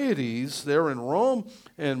societies there in Rome,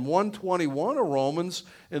 and 121 of Romans,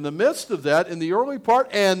 in the midst of that, in the early part,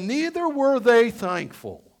 and neither were they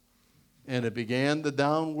thankful. And it began the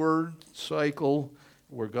downward cycle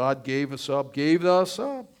where God gave us up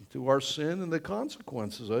to our sin and the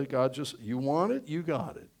consequences. God just, you want it, you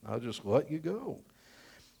got it. I'll just let you go.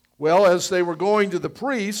 Well, as they were going to the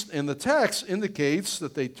priest, and the text indicates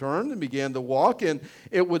that they turned and began to walk, and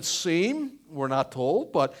it would seem, we're not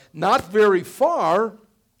told, but not very far,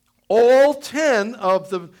 all 10 of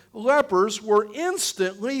the lepers were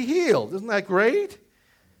instantly healed. Isn't that great?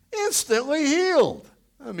 Instantly healed.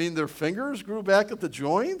 I mean, their fingers grew back at the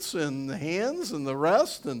joints, and the hands and the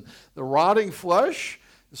rest, and the rotting flesh.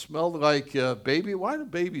 It smelled like baby. Why do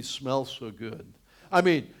babies smell so good? I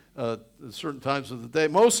mean, at certain times of the day,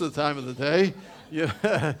 most of the time of the day, you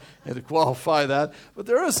had to qualify that. But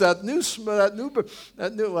there is that new smell,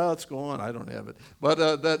 well, it's gone. I don't have it.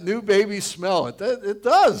 But that new baby smell, it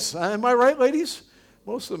does. Am I right, ladies?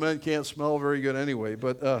 Most of the men can't smell very good anyway,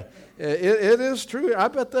 but it is true. I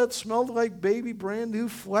bet that smelled like baby, brand new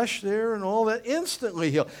flesh there and all that, instantly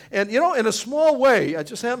healed. And, you know, in a small way, I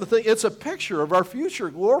just happen to think it's a picture of our future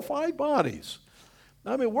glorified bodies.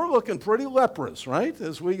 I mean, we're looking pretty leprous, right?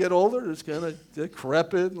 As we get older, it's kind of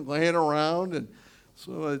decrepit and laying around. And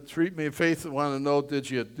so treat me, Faith want to know, did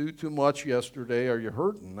you do too much yesterday? Are you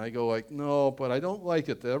hurting? I go like, no, but I don't like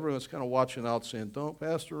it. Everyone's kind of watching out saying, don't,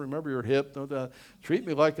 Pastor, remember your hip. Don't treat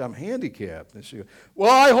me like I'm handicapped. And she goes, well,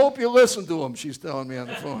 I hope you listen to him, she's telling me on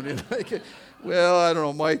the phone. You know, well, I don't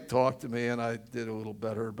know, Mike talked to me, and I did a little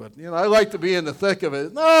better. But, you know, I like to be in the thick of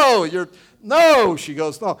it. No, she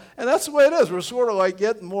goes, no. And that's the way it is. We're sort of like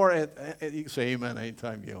getting more, and you can say amen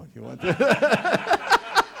anytime you want to.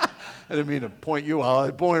 I didn't mean to point you out.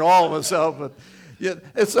 I point all of us out, but Yeah,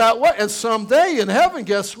 it's that way. And someday in heaven,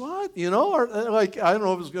 guess what? You know, like, I don't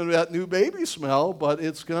know if it's going to be that new baby smell, but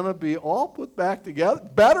it's going to be all put back together,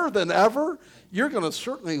 better than ever. You're going to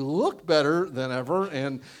certainly look better than ever,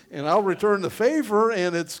 and I'll return the favor,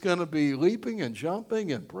 and it's going to be leaping and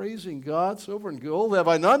jumping and praising God. Silver and gold have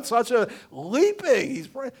I none, such a leaping.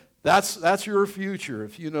 That's your future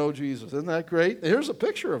if you know Jesus. Isn't that great? Here's a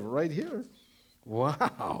picture of it right here.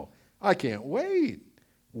 Wow. I can't wait.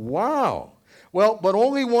 Wow. Well, but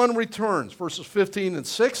only one returns. Verses 15 and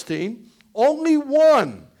 16. Only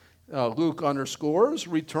one, Luke underscores,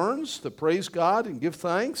 returns to praise God and give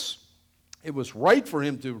thanks. It was right for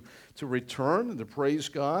him to return and to praise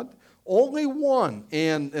God. Only one.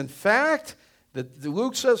 And in fact,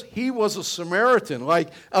 Luke says he was a Samaritan. Like,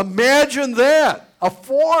 imagine that. A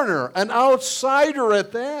foreigner, an outsider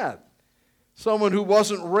at that. Someone who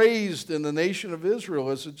wasn't raised in the nation of Israel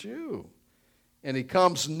as a Jew. And he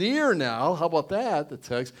comes near now. How about that, the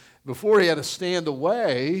text? Before he had to stand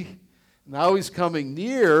away. Now he's coming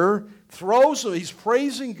near. He's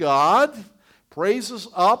praising God. Praise is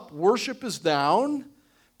up. Worship is down.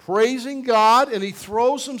 Praising God. And he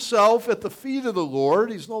throws himself at the feet of the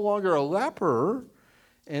Lord. He's no longer a leper.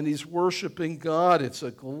 And he's worshiping God. It's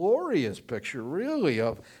a glorious picture, really,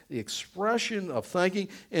 of the expression of thanking.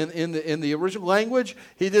 In the original language,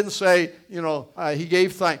 he didn't say, he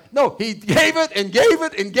gave thanks. No, he gave it and gave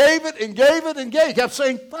it and gave it and gave it and gave it. He kept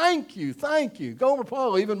saying, thank you, thank you. Gomer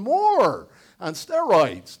Pyle, even more on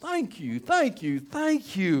steroids. Thank you, thank you,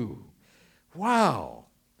 thank you. Wow.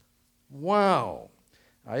 Wow.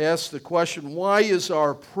 I asked the question, why is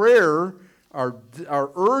our prayer, our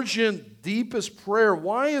urgent, deepest prayer,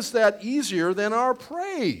 why is that easier than our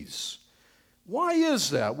praise? Why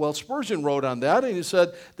is that? Well, Spurgeon wrote on that, and he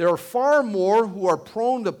said, there are far more who are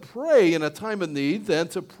prone to pray in a time of need than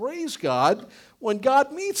to praise God when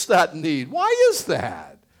God meets that need. Why is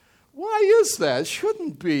that? Why is that? It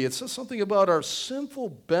shouldn't be. It says something about our sinful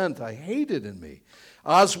bent. I hate it in me.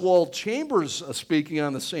 Oswald Chambers, speaking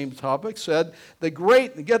on the same topic, said,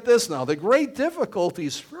 get this now, the great difficulty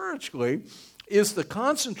spiritually is to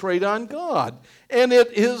concentrate on God. And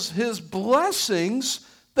it is his blessings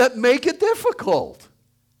that make it difficult.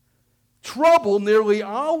 Trouble nearly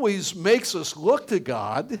always makes us look to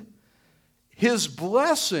God. His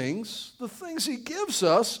blessings, the things he gives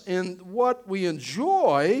us and what we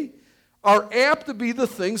enjoy, are apt to be the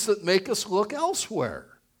things that make us look elsewhere.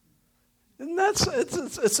 And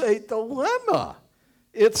it's a dilemma.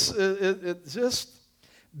 It's just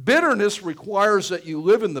bitterness requires that you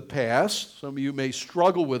live in the past. Some of you may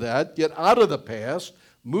struggle with that. Get out of the past.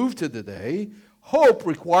 Move to today. Hope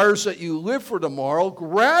requires that you live for tomorrow.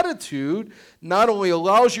 Gratitude not only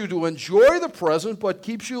allows you to enjoy the present, but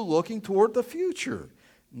keeps you looking toward the future.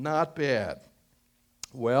 Not bad.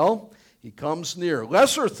 Well, he comes near.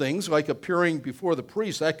 Lesser things, like appearing before the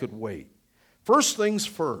priest, that could wait. First things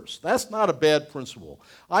first. That's not a bad principle.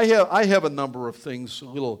 I have a number of things,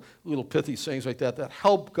 little pithy sayings like that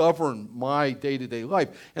help govern my day-to-day life.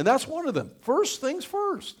 And that's one of them. First things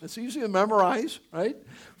first. It's easy to memorize, right?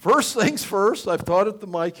 First things first. I've taught it to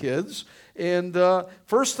my kids. And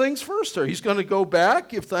first things first there. He's going to go back,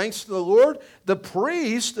 give thanks to the Lord. The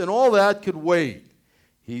priest and all that could wait.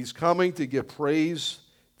 He's coming to give praise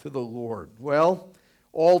to the Lord. Well,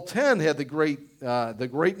 all 10 had the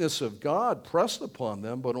greatness of God pressed upon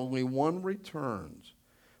them, but only one returns.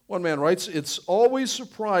 One man writes, it's always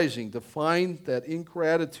surprising to find that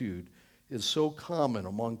ingratitude is so common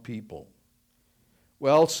among people.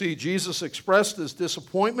 Well, see, Jesus expressed his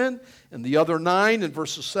disappointment, and the other 9 in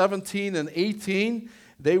verses 17 and 18,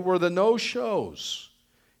 they were the no-shows.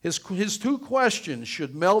 His 2 questions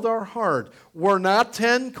should melt our heart. Were not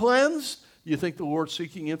 10 cleansed? You think the Lord's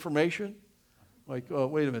seeking information? Like,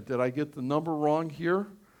 wait a minute, did I get the number wrong here?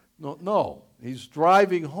 No. He's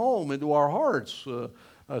driving home into our hearts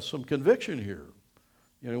some conviction here.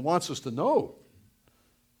 He wants us to know.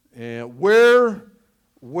 And where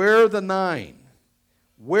the 9?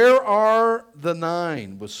 Where are the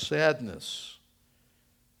 9 with sadness?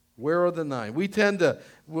 Where are the 9? We tend to,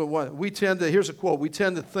 here's a quote, we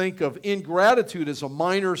tend to think of ingratitude as a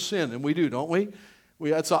minor sin, and we do, don't we?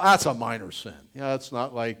 That's a minor sin. It's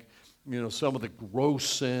not like, some of the gross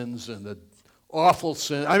sins and the awful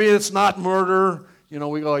sin. I mean, it's not murder. We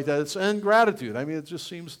go like that. It's ingratitude. I mean, it just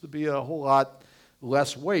seems to be a whole lot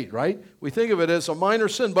less weight, right? We think of it as a minor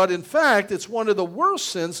sin, but in fact, it's one of the worst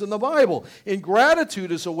sins in the Bible.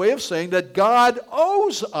 Ingratitude is a way of saying that God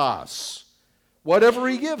owes us whatever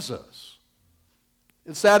he gives us.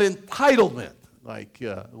 It's that entitlement. Like,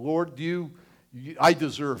 Lord, I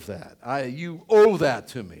deserve that. You owe that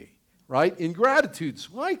to me. Right? Ingratitude's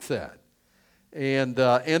like that. and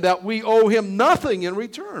that we owe him nothing in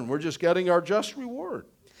return. We're just getting our just reward.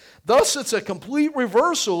 Thus, it's a complete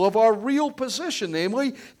reversal of our real position,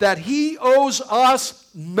 namely that he owes us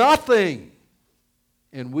nothing,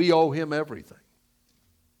 and we owe him everything.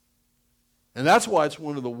 And that's why it's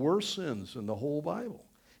one of the worst sins in the whole Bible.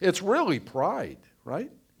 It's really pride,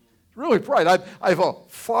 right? It's really pride. I have a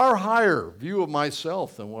far higher view of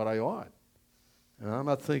myself than what I ought. And I'm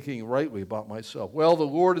not thinking rightly about myself. Well, the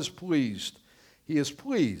Lord is pleased. He is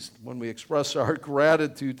pleased when we express our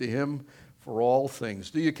gratitude to him for all things.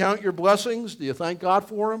 Do you count your blessings? Do you thank God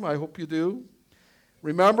for them? I hope you do.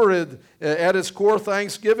 Remember, at its core,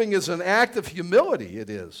 thanksgiving is an act of humility. It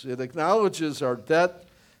is. It acknowledges our debt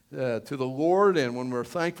to the Lord, and when we're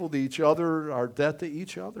thankful to each other, our debt to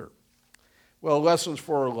each other. Well, lessons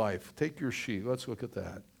for our life. Take your sheet. Let's look at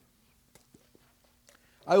that.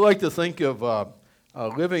 I like to think of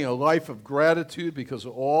living a life of gratitude because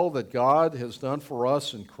of all that God has done for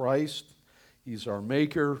us in Christ. He's our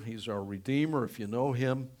maker. He's our redeemer, if you know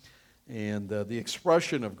him. And the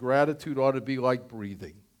expression of gratitude ought to be like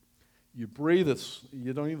breathing. You breathe,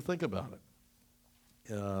 you don't even think about it.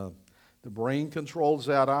 The brain controls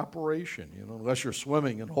that operation. Unless you're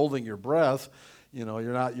swimming and holding your breath,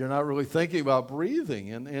 you're not really thinking about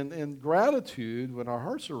breathing. And gratitude, when our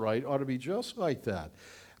hearts are right, ought to be just like that.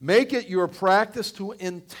 Make it your practice to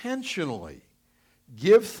intentionally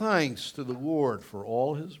give thanks to the Lord for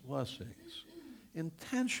all his blessings.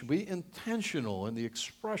 Be intentional in the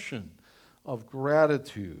expression of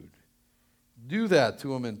gratitude. Do that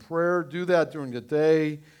to him in prayer. Do that during the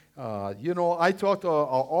day. I talk to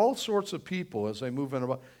all sorts of people as I move in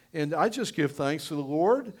about, and I just give thanks to the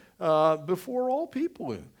Lord before all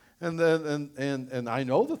people. And I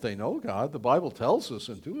know that they know God. The Bible tells us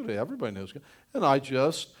intuitively, everybody knows God. And I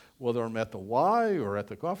just, whether I'm at the Y or at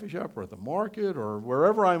the coffee shop or at the market or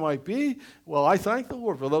wherever I might be, well, I thank the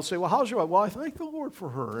Lord for. They'll say, well, how's your wife? Well, I thank the Lord for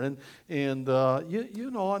her. And not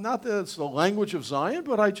that it's the language of Zion,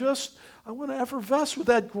 but I want to effervesce with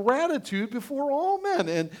that gratitude before all men.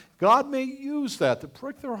 And God may use that to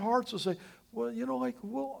prick their hearts and say, well,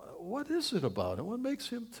 what is it about him? What makes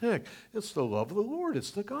him tick? It's the love of the Lord.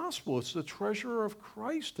 It's the gospel. It's the treasure of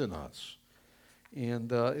Christ in us.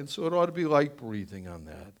 And so it ought to be like breathing on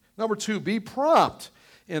that. Number 2, be prompt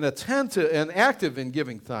and attentive and active in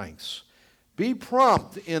giving thanks. Be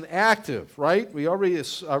prompt and active, right? We already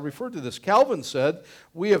referred to this. Calvin said,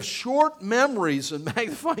 we have short memories in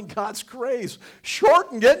magnifying God's grace.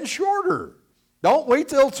 Short and getting shorter. Don't wait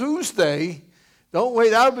till Tuesday. Don't wait.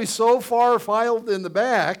 That'll be so far filed in the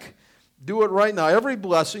back. Do it right now. Every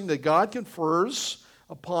blessing that God confers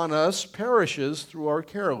upon us perishes through our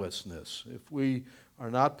carelessness if we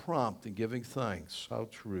are not prompt in giving thanks. How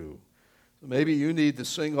true. Maybe you need to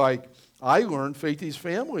sing like I learned Faithy's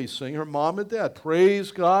family sing, her mom and dad.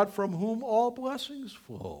 Praise God from whom all blessings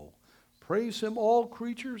flow. Praise him, all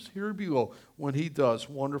creatures here below, when he does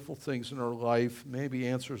wonderful things in our life, maybe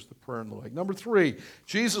answers the prayer and the like. Number 3,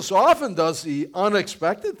 Jesus often does the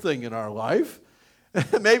unexpected thing in our life.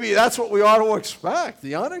 Maybe that's what we ought to expect,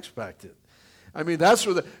 the unexpected. I mean, that's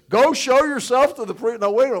where go show yourself to the priest.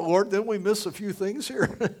 Now, wait a minute, Lord, didn't we miss a few things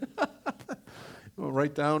here?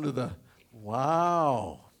 Right down to the,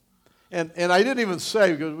 wow. And I didn't even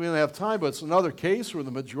say, because we didn't have time, but it's another case where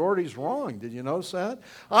the majority's wrong. Did you notice that?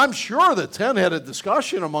 I'm sure the 10 had a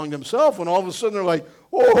discussion among themselves when all of a sudden they're like,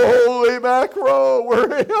 holy macro,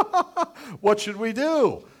 what should we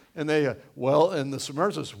do? And they, and the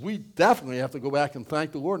Samaritan says, we definitely have to go back and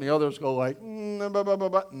thank the Lord. And the others go like,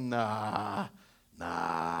 nah,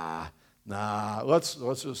 let's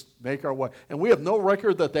just make our way. And we have no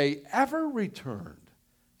record that they ever returned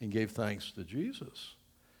and gave thanks to Jesus.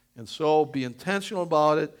 And so be intentional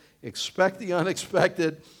about it. Expect the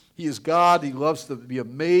unexpected. He is God. He loves to be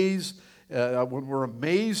amazed when we're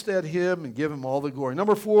amazed at him and give him all the glory.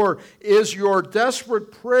 Number 4 is your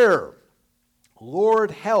desperate prayer,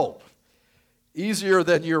 Lord, help, easier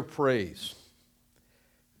than your praise.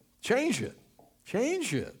 Change it.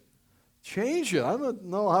 Change it. Change it. I don't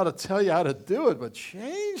know how to tell you how to do it, but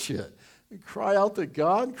change it. We cry out to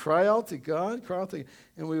God, cry out to God, cry out to God.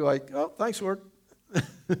 And we're like, oh, thanks, Lord.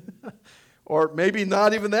 Or maybe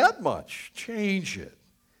not even that much. Change it.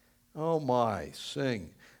 Oh, my. Sing.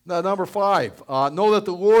 Now, number 5, know that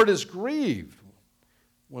the Lord is grieved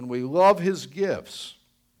when we love his gifts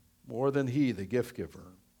more than he, the gift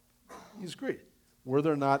giver. He's grieved. Were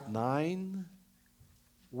there not 9?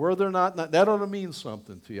 Were there not 9? That ought to mean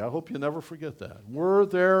something to you. I hope you never forget that. Were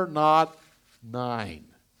there not 9?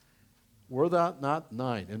 Were that not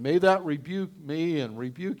 9? And may that rebuke me and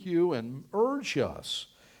rebuke you and urge us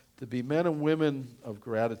to be men and women of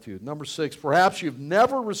gratitude. Number 6, perhaps you've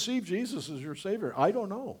never received Jesus as your Savior. I don't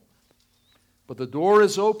know. But the door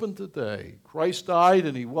is open today. Christ died,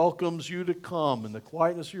 and he welcomes you to come in the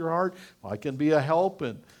quietness of your heart. I can be a help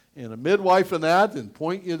and a midwife in that, and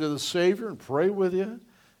point you to the Savior and pray with you.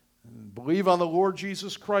 And believe on the Lord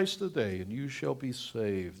Jesus Christ today, and you shall be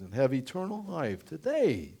saved and have eternal life.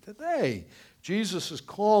 Today. Jesus is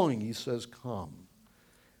calling. He says, come.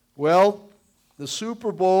 Well, the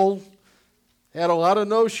Super Bowl had a lot of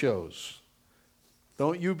no-shows.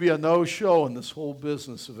 Don't you be a no-show in this whole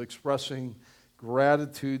business of expressing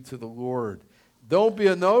gratitude to the Lord. Don't be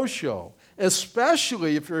a no-show,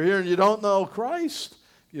 especially if you're here and you don't know Christ.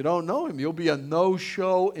 You don't know him. You'll be a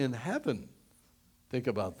no-show in heaven. Think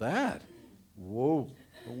about that. Whoa,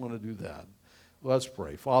 don't want to do that. Let's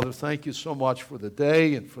pray. Father, thank you so much for the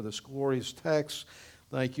day and for this glorious text.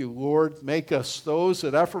 Thank you, Lord. Make us those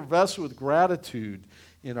that effervesce with gratitude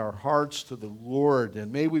in our hearts to the Lord.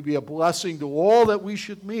 And may we be a blessing to all that we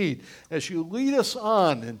should meet as you lead us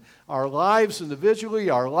on in our lives individually,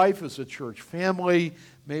 our life as a church family.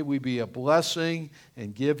 May we be a blessing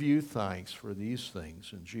and give you thanks for these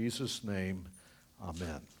things. In Jesus' name,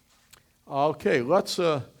 amen. Okay, let's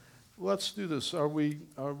do this. Are we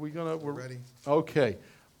gonna? We're ready. Okay,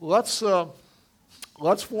 let's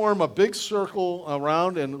form a big circle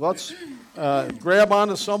around and let's grab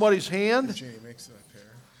onto somebody's hand. Janie makes that pair.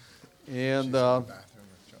 And She's in the bathroom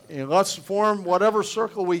with John. and let's form whatever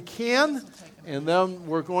circle we can, and then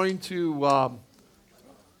we're going to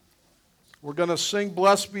sing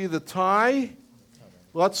 "Blessed Be the Tie."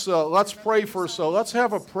 Let's pray first. So let's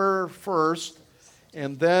have a prayer first,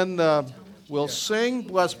 and then we'll sing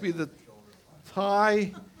 "Blessed Be the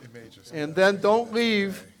Tie," It may just and then don't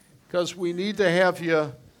leave because we need to have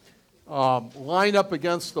you line up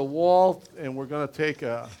against the wall, and we're going to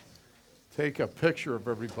take a picture of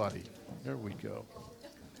everybody. There we go.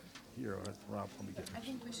 Here, Rob, let me get this. I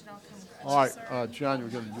think we should all come. All right, John, you're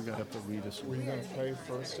going to have to lead us. Were you going to pray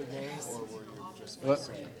first again, or were you just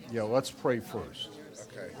Let's pray first.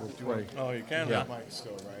 Okay. We'll pray. Oh, you can? Yeah. Mic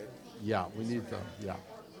still, right? Yeah, we need them. Yeah.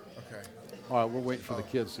 Okay. All right, we're waiting for the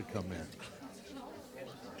kids to come in.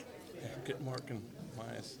 Yeah, get Mark and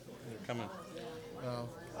Myas. They're coming. Well,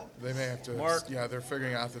 they may have to. Mark. Yeah, they're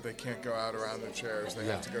figuring out that they can't go out around the chairs. They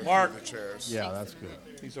have to go Mark. through the chairs. Yeah, that's good.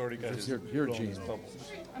 He's already got his, Here, blowing his Gene.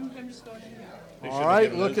 bubbles. I'm just going to here. They All should've right,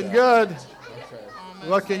 given those looking out. good. Okay.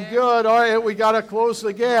 Looking good. All right, we got to close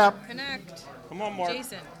the gap. Connect. Come on, Mark.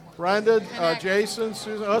 Jason. Brendan, Jason,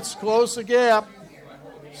 Susan, let's close the gap.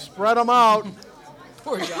 Spread them out.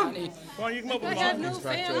 Poor Johnny. Come on, you come up with I have Mom. no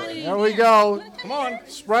family. There we go. Come on.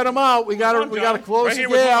 Spread them out. We got Come on, to John. close Right the here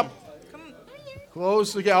with gap. Mom. Come on.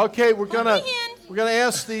 Close the gap. Okay, we're gonna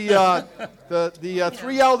ask the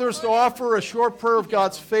three elders to offer a short prayer of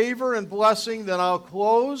God's favor and blessing. Then I'll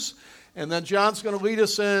close, and then John's going to lead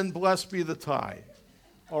us in. Blessed be the tie.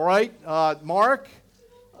 All right, Mark,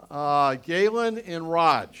 Galen, and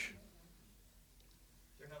Raj.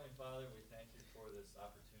 Dear Heavenly Father, we thank you for this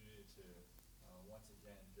opportunity to once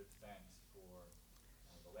again give thanks for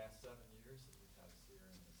the last 7 years that we've had us here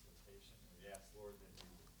in this location. We ask, Lord, that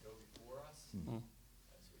you would go before us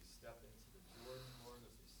as we step into the Jordan, Lord,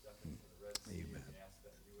 as we step into the Red Sea. Amen. We ask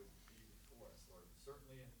that you would be before us, Lord.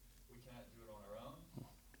 Certainly, we cannot do it on our own,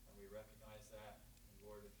 and we recognize that. And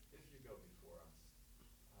Lord, if you go before us,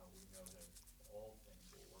 we know that all things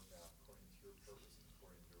will work out according to your purpose and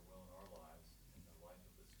according to your will in our lives and the life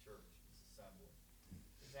of this church, this assembly.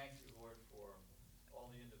 We thank you, Lord, for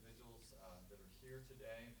all the individuals that are here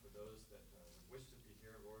today, for those that would wish to be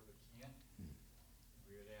here, Lord, but can't.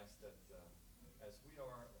 We would ask that as we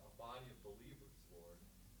are a body of believers, Lord,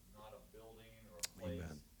 not a building or a place,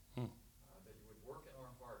 that you would work in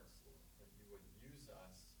our hearts, Lord, that you would use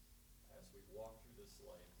us as we walk through this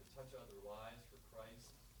life to touch other lives for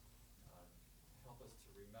Christ. Help us to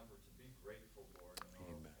remember to be grateful, Lord,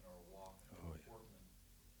 in our walk with Portman.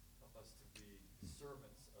 Help us to be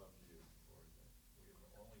servants of you, Lord, that we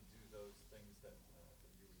would only do those things that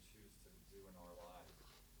you would choose to do in our lives.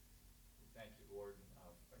 We thank you, Lord,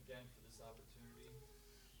 again for this opportunity.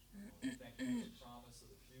 We thank you for the promise of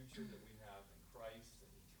the future that we have in Christ, that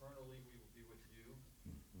eternally we will be with you,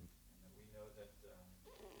 and that we know that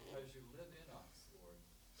because you live in us, Lord,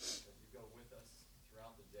 that you go with us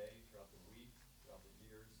throughout the day, throughout the week, throughout the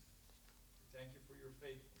years. We thank you for your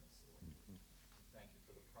faithfulness, Lord. We thank you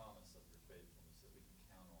for the promise of your faithfulness that we can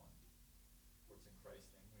count on. For it's in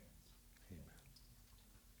Christ's name we ask.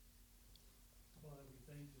 Amen. Father, we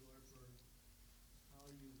thank you, Lord, for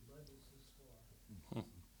how you've led us this far.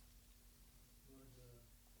 Lord,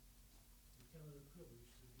 we count it a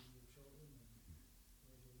privilege to be your children,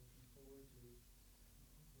 and Lord, we forward to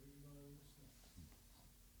where you're gonna lead us next.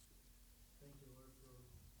 Thank you, Lord, for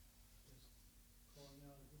just calling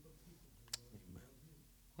out a group of people to Lord, who love you.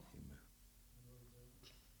 Amen. And Lord,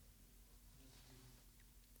 just be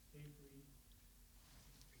faithfully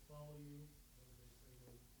to follow you. Lord, I pray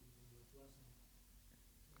that we can be a blessing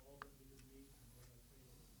to all that we would meet. And Lord, I pray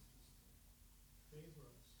that you just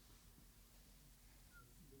favor us with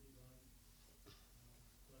your divine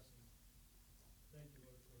blessing. Thank you,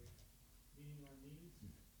 Lord, for meeting our needs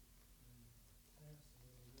and thanks, and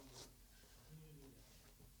Lord, we will continue to do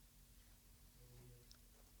that. Lord, we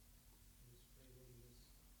just pray, Lord, you just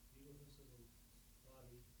be with us as a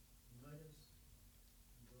body, unite us,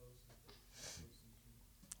 and grow us in faith. In Jesus' name.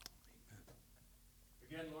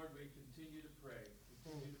 Again, Lord, we continue to pray,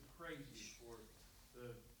 continue to praise you for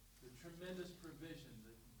the tremendous provision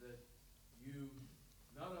that you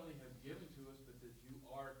not only have given to us, but that you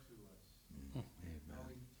are to us. Now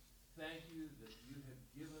we thank you that you have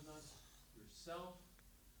given us yourself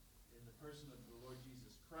in the person of the Lord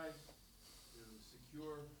Jesus Christ to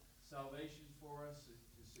secure salvation for us,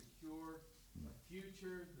 to secure a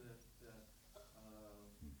future that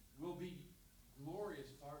will be glorious,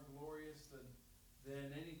 far glorious than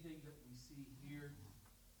anything that we see here.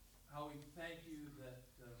 How we thank you that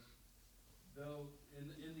though in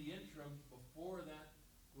the interim, before that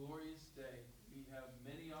glorious day, we have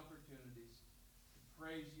many opportunities to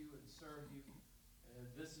praise you and serve you. And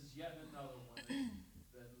this is yet another one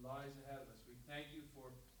that lies ahead of us. We thank you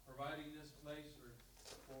for providing this place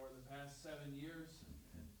for the past 7 years,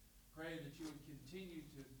 and pray that you would continue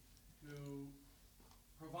to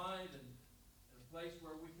provide a place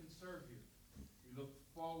where we can serve you. We look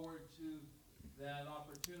forward to that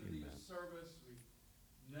opportunity of service. We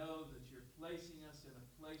know that you're placing us in a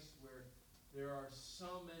place where there are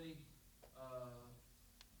so many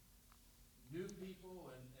new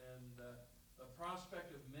people and the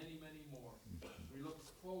prospect of many, many more. We look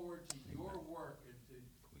forward to your work and to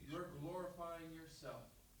your glorifying yourself.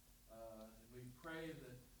 And we pray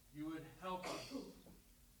that you would help us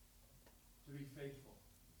to be faithful.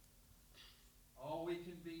 All we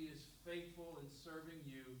can be is faithful in serving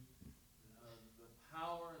you. The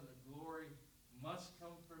power and the glory must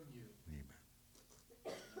come from you. Amen.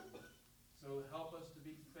 So help us to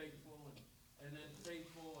be faithful and then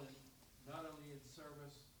faithful in not only in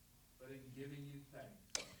service, but in giving you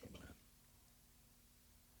thanks. Amen.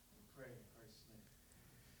 We pray in Christ's name.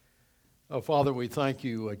 Oh, Father, we thank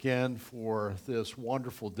you again for this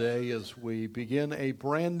wonderful day as we begin a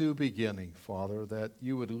brand new beginning, Father, that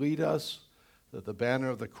you would lead us, that the banner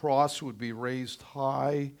of the cross would be raised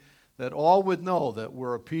high, that all would know that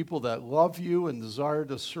we're a people that love you and desire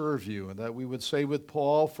to serve you, and that we would say with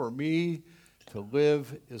Paul, for me to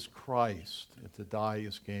live is Christ, and to die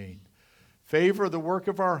is gain. Favor the work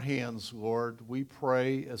of our hands, Lord, we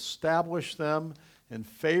pray. Establish them and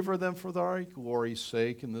favor them for thy glory's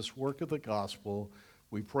sake in this work of the gospel.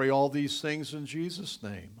 We pray all these things in Jesus'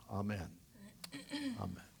 name. Amen.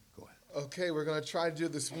 Amen. Go ahead. Okay, we're going to try to do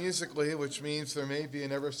this musically, which means there may be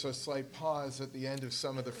an ever so slight pause at the end of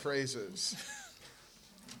some of the phrases.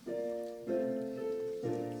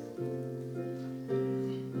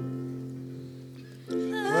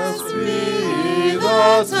 Blessed be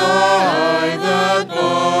the tie that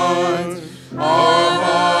binds our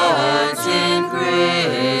hearts in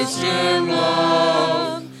Christian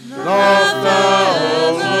love, the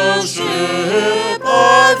fellowship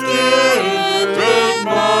of kindred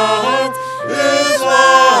minds is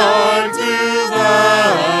like to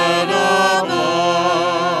that above.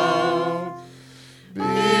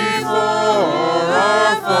 Before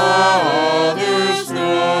our Father's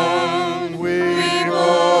throne, we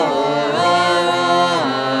bore our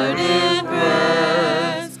heart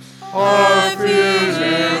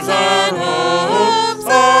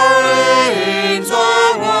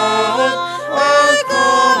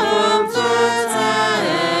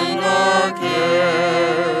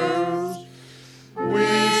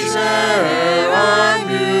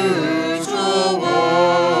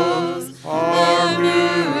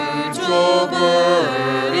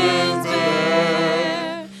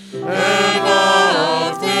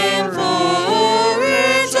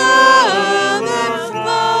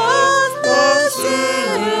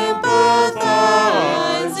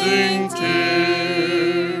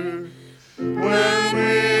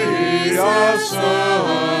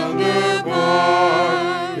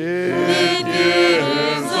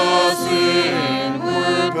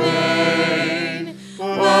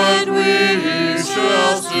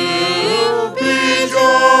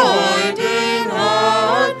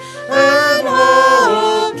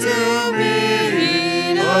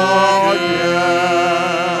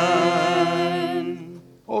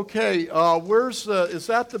Okay, is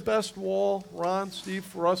that the best wall, Ron, Steve,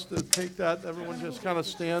 for us to take that? Everyone just kind of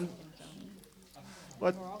stand?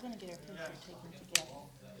 What? We're all gonna get our picture taken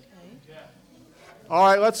together, okay? All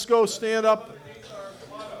right, let's go stand up.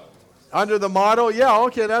 Under the motto? Yeah,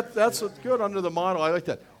 okay, that's good, under the motto. I like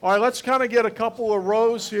that. All right, let's kind of get a couple of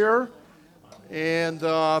rows here. And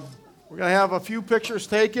we're going to have a few pictures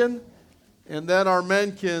taken. And then our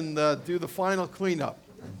men can do the final cleanup.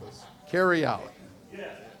 Carry out.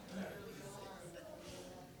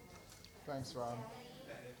 Thanks, Ron.